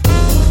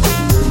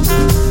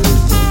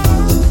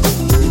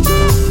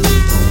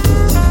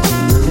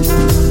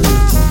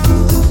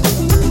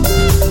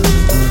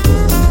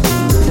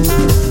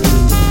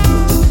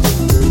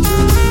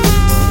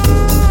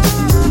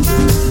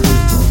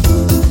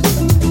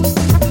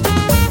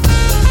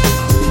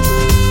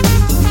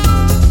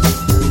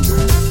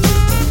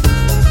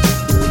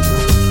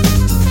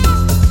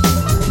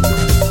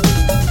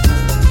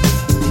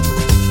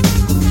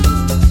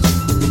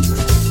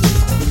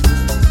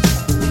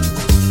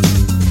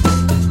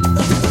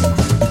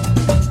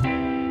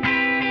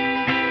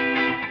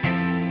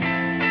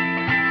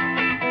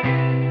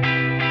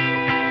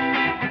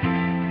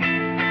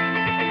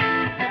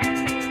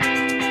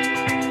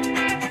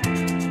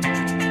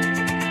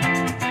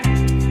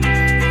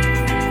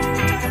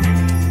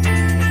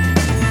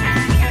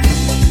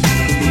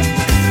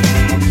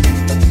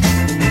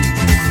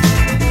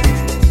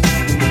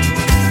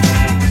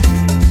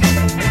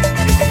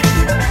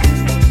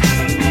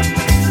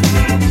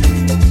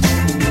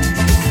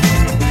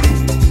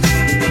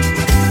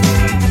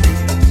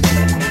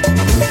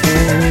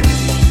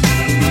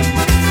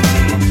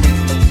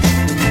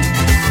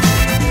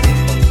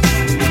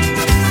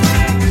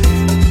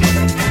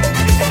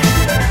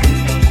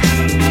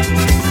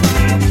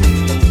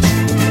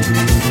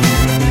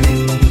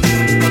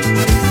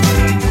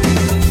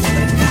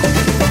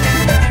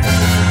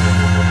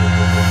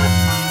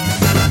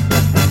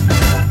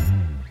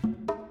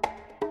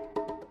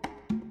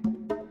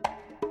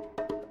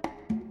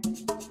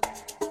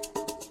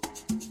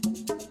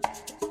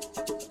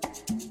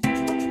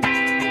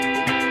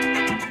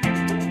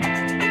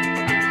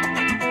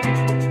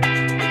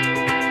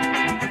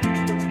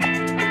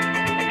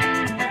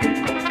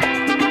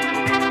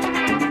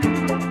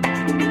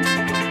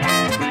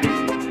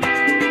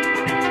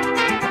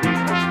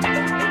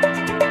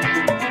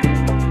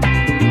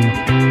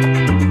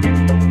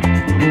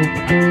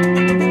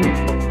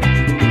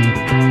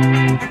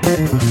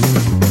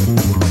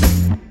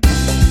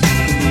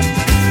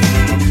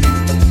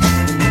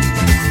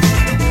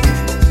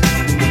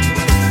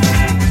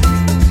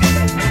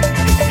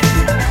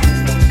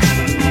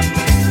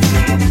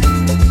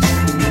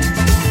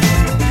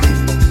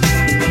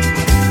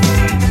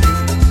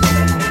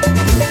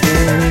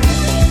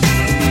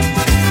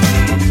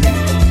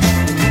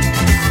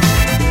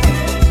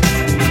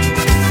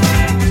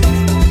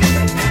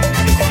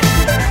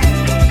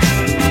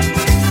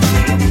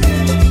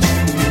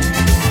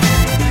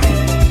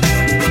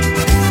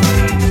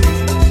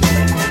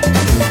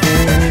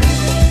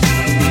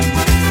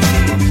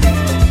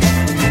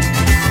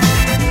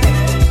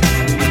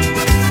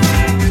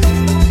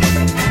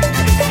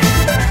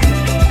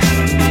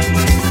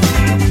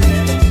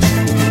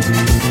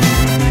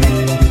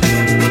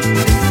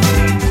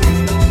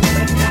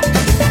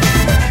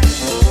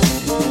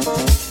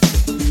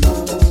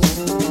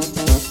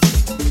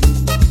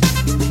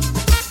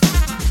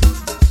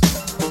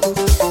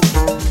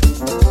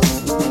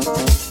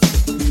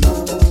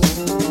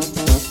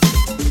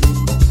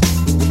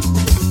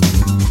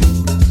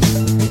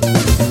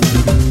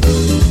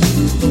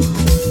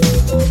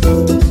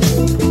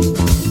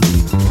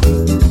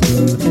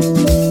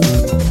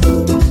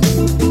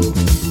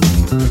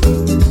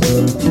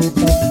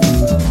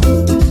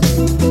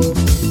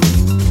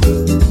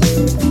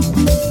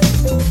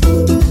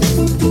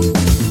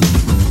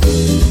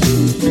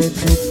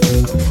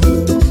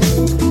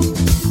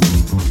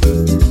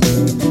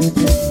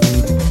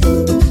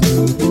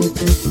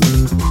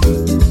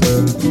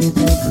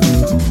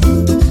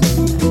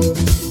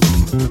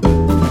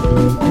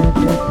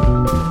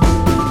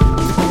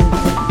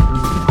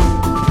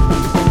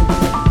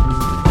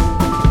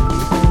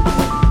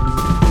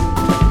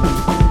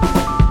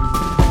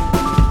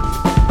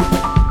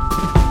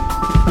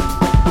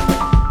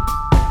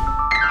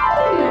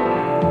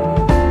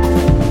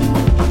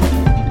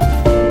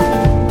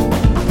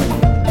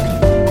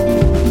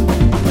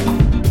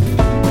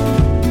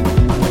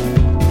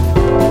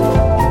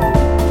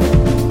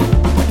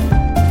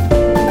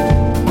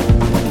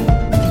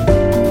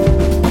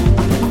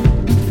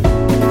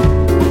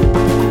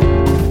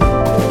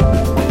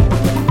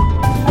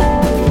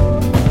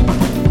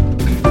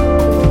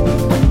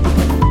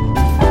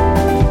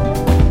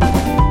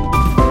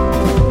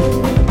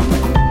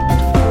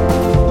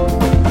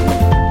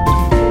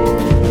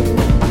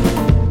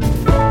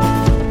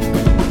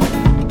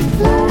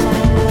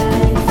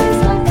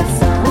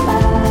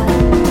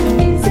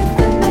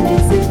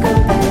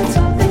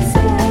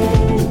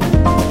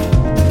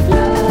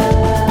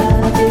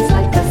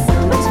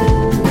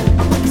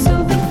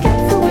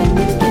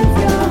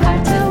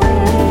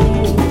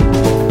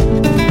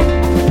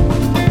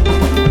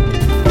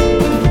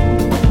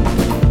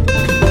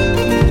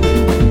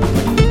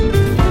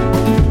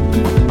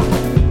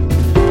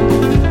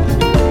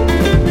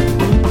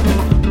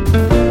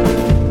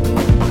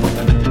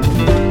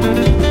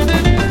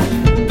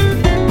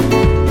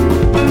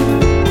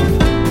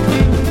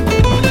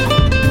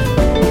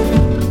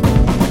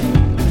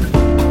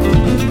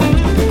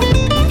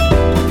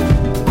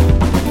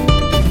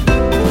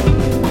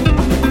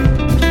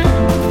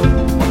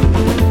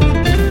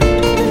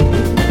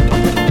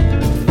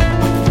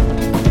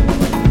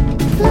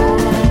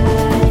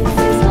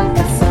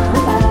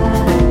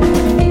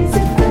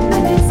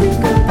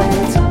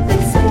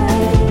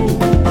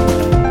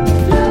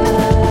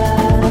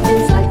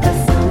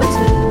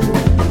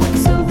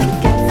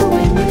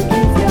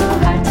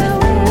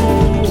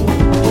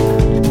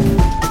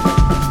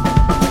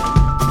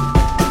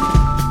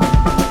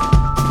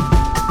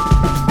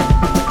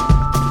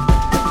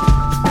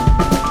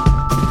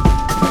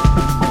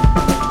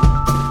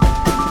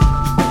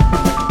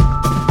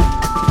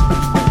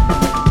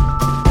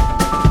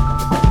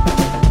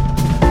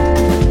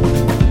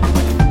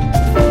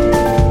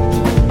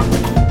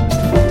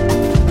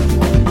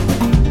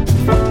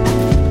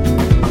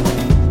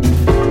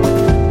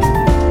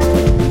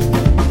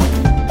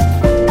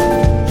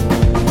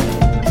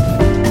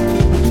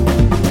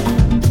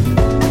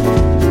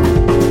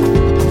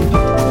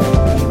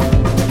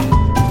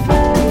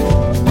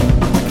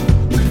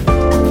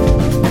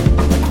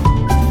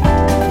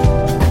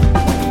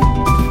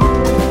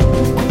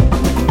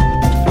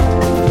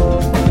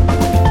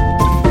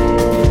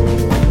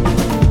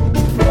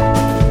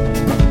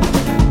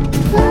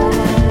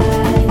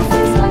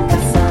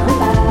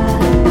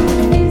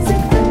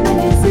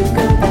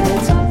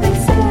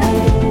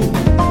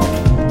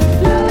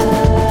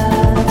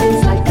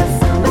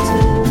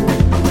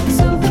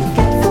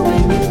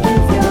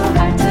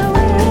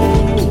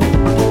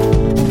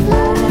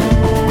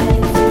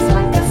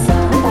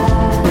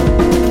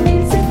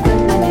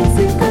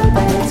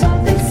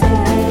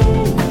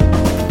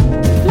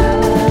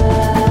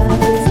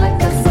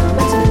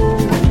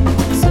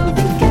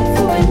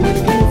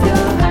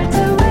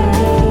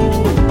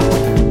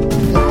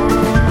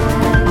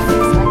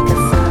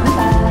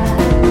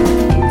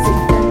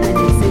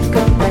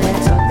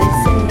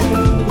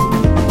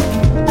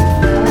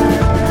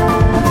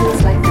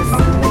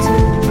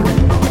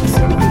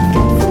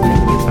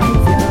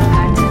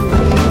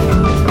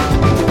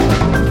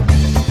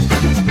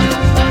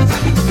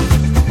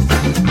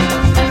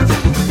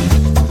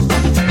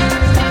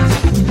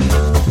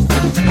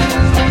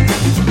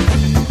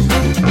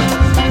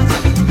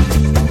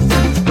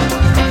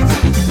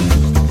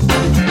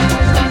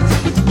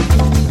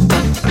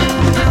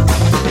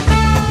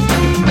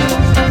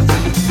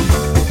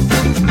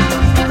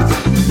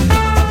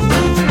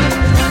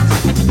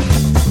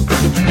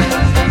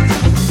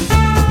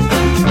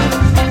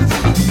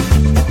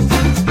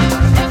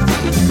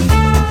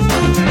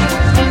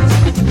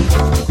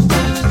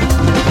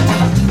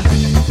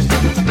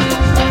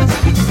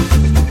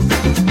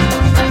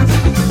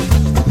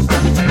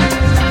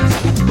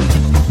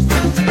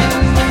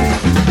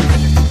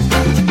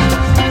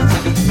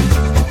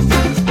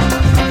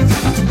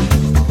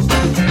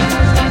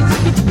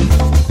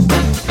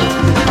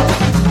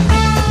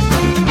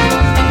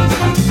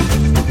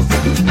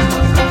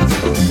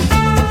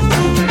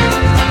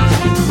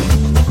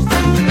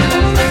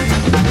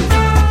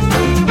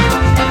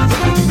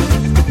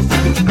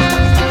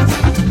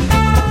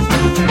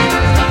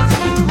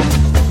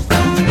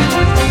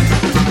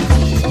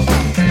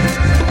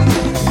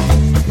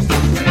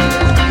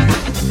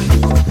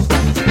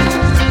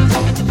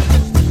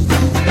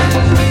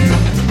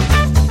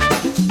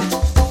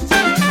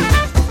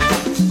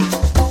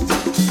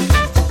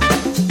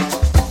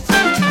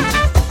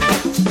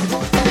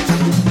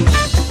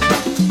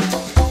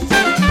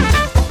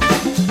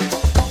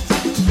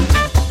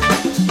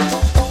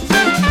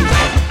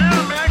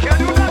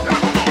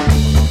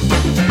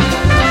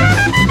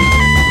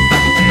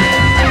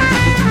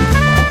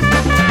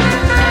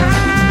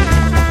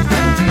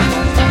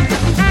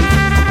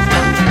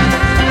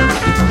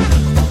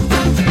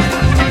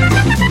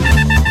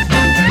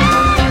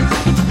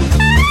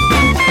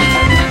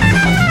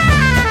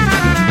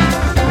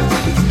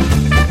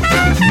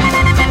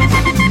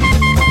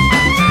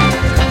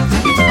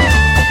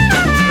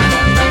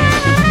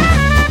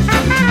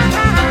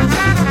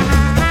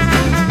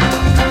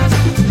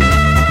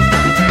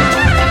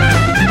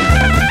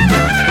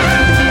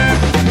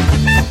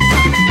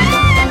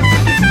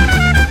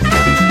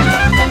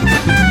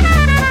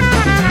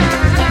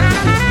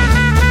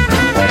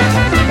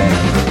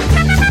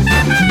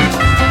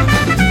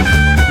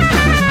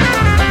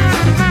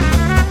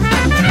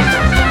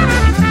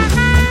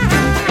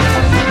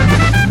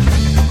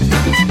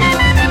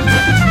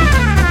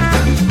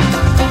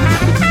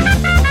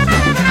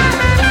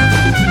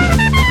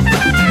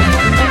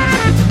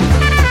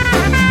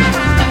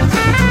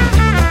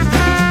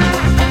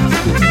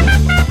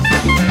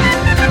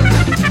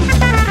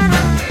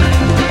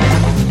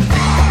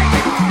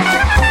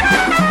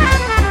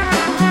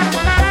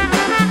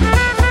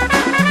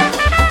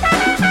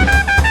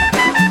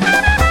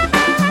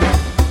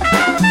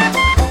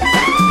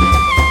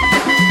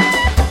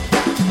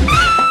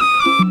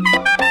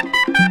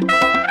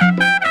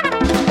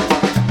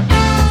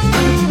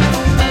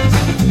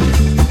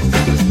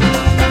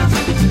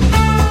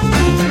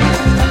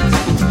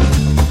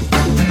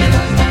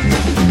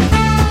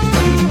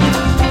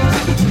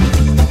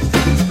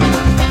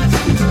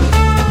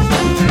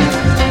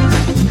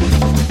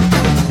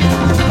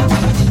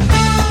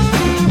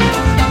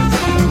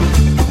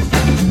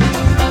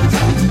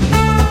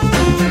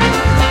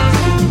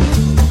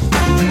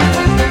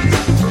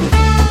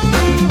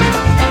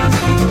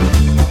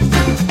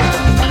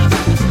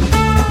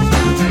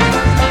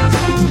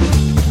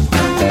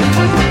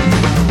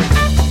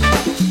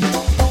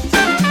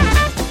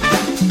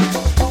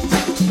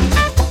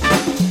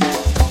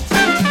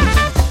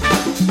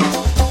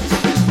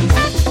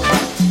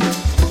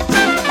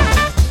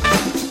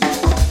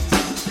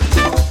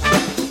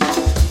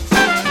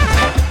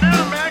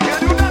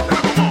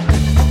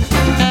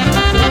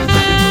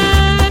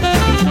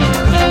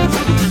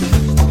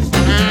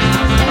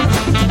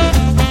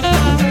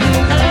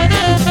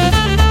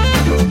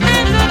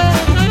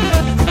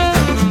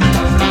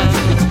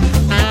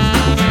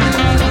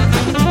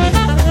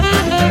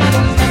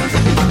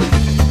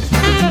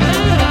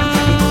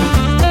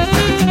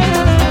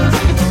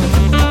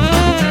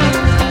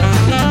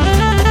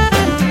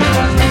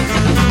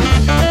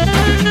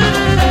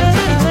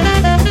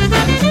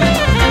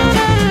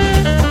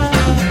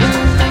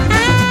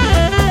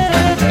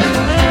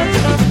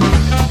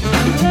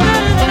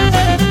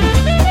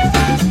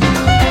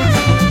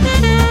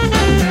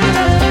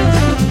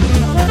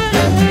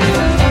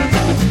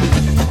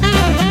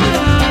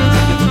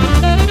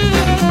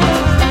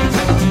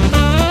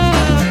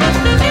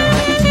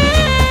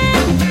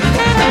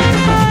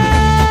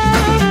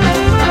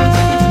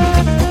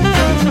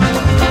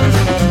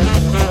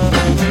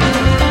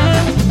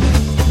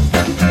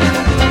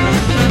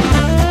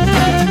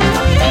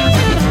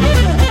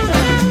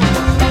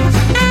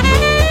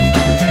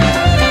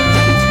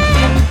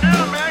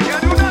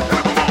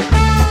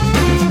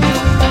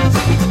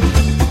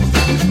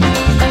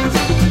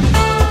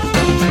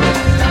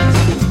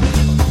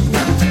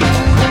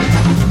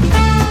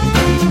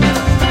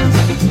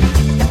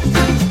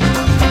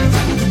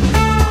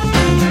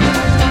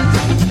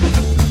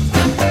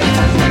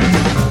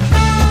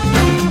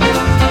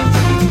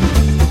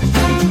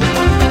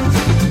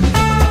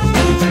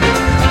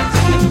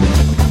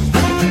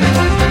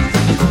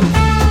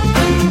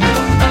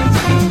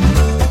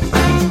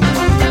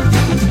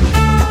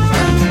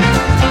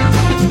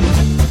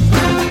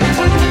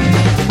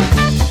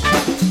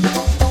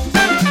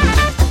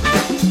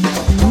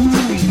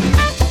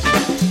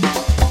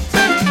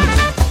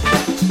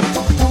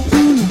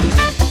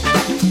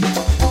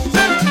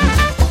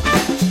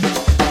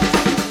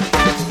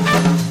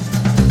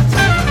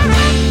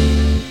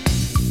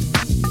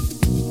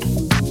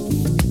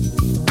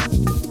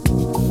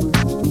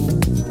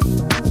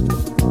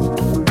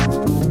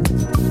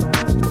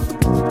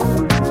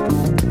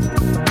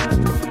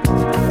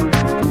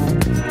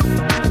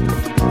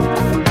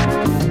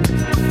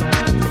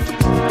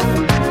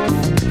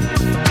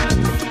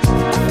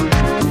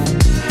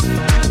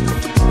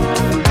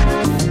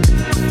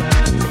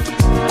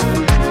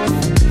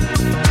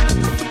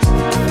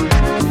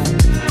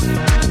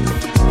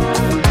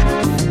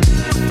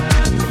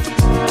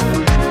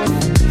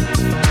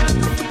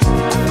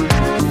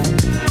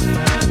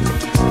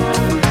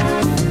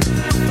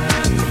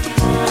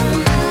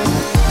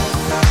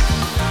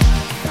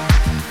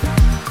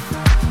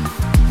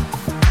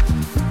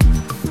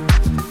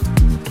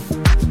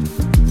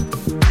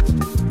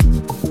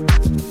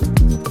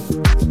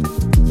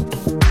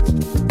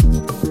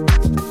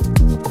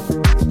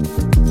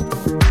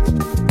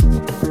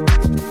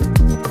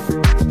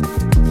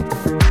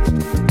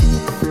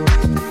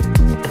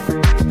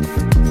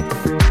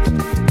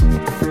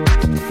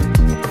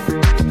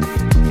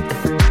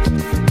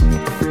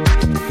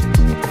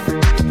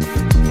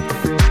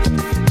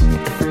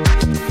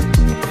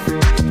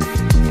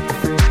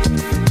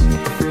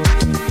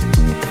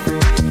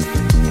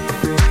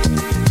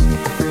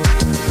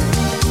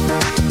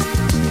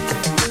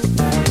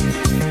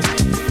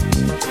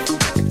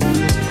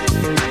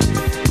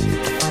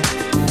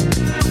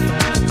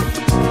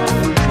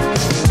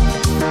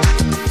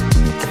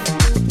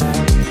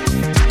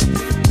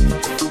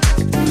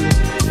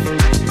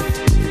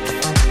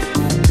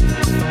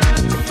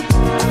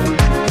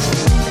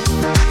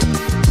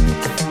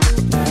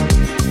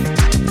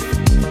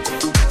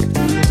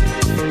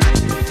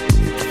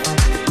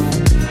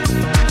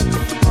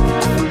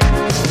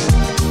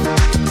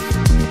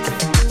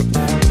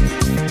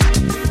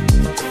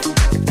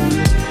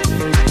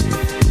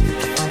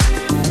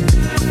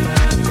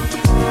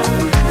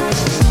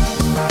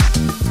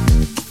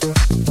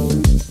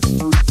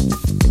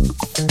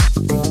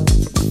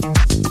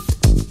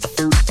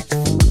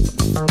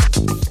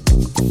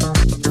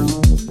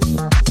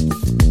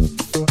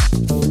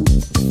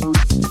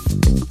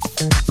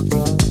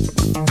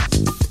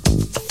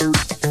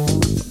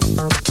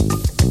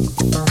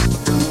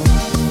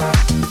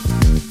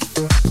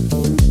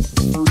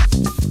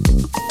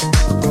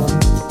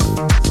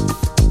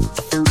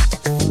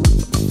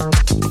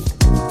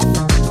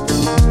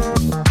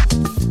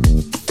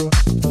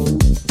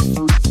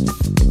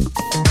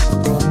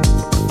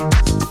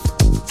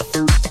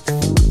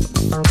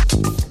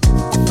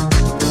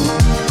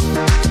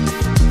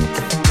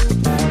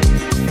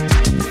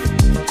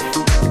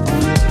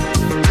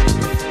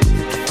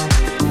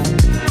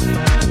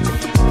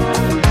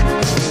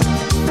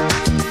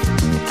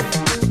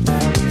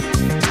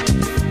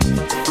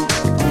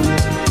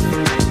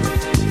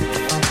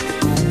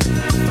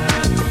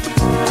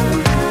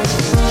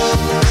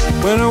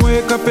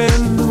 up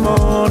in the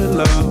morning,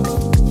 love,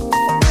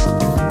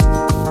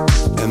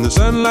 and the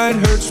sunlight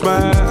hurts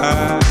my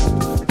eyes,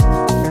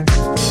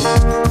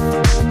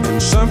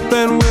 and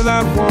something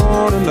without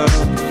warning,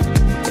 love,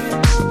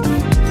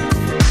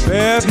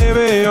 bears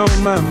heavy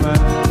on my mind.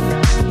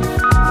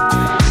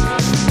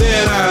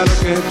 Then I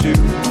look at you,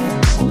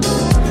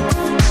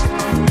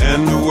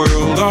 and the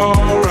world's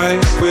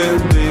alright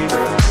with me.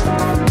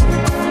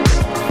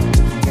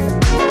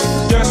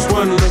 Just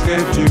one look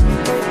at you,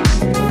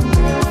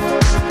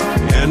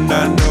 and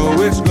I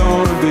know it's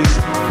gonna be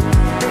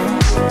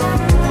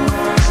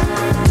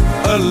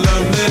a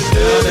lovely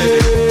day.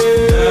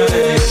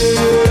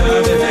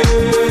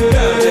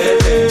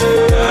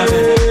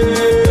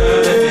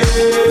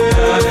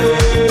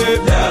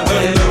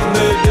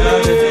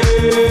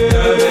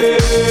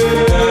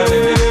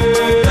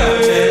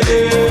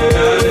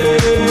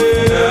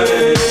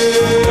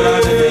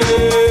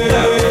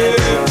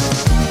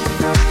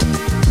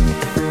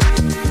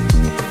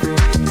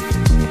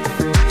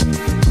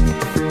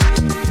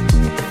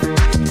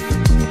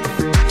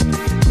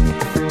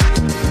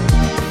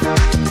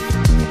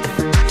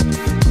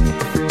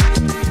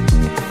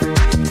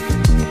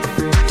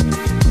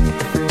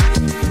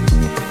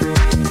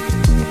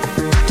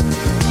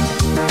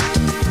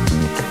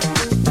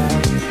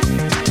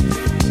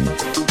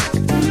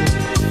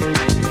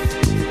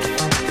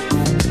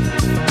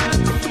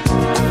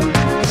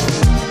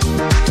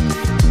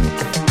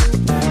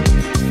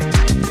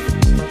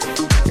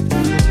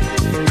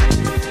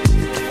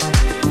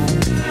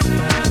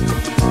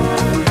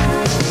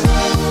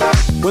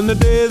 When the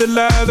day that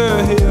lies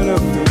ahead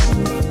of me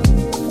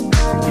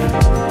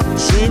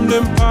seemed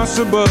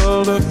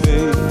impossible to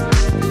face,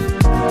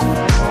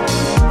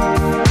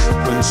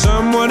 when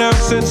someone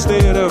else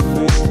instead of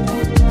me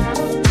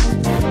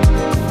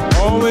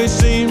always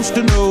seems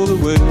to know the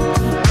way,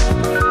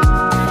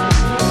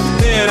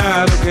 then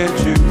I look at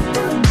you,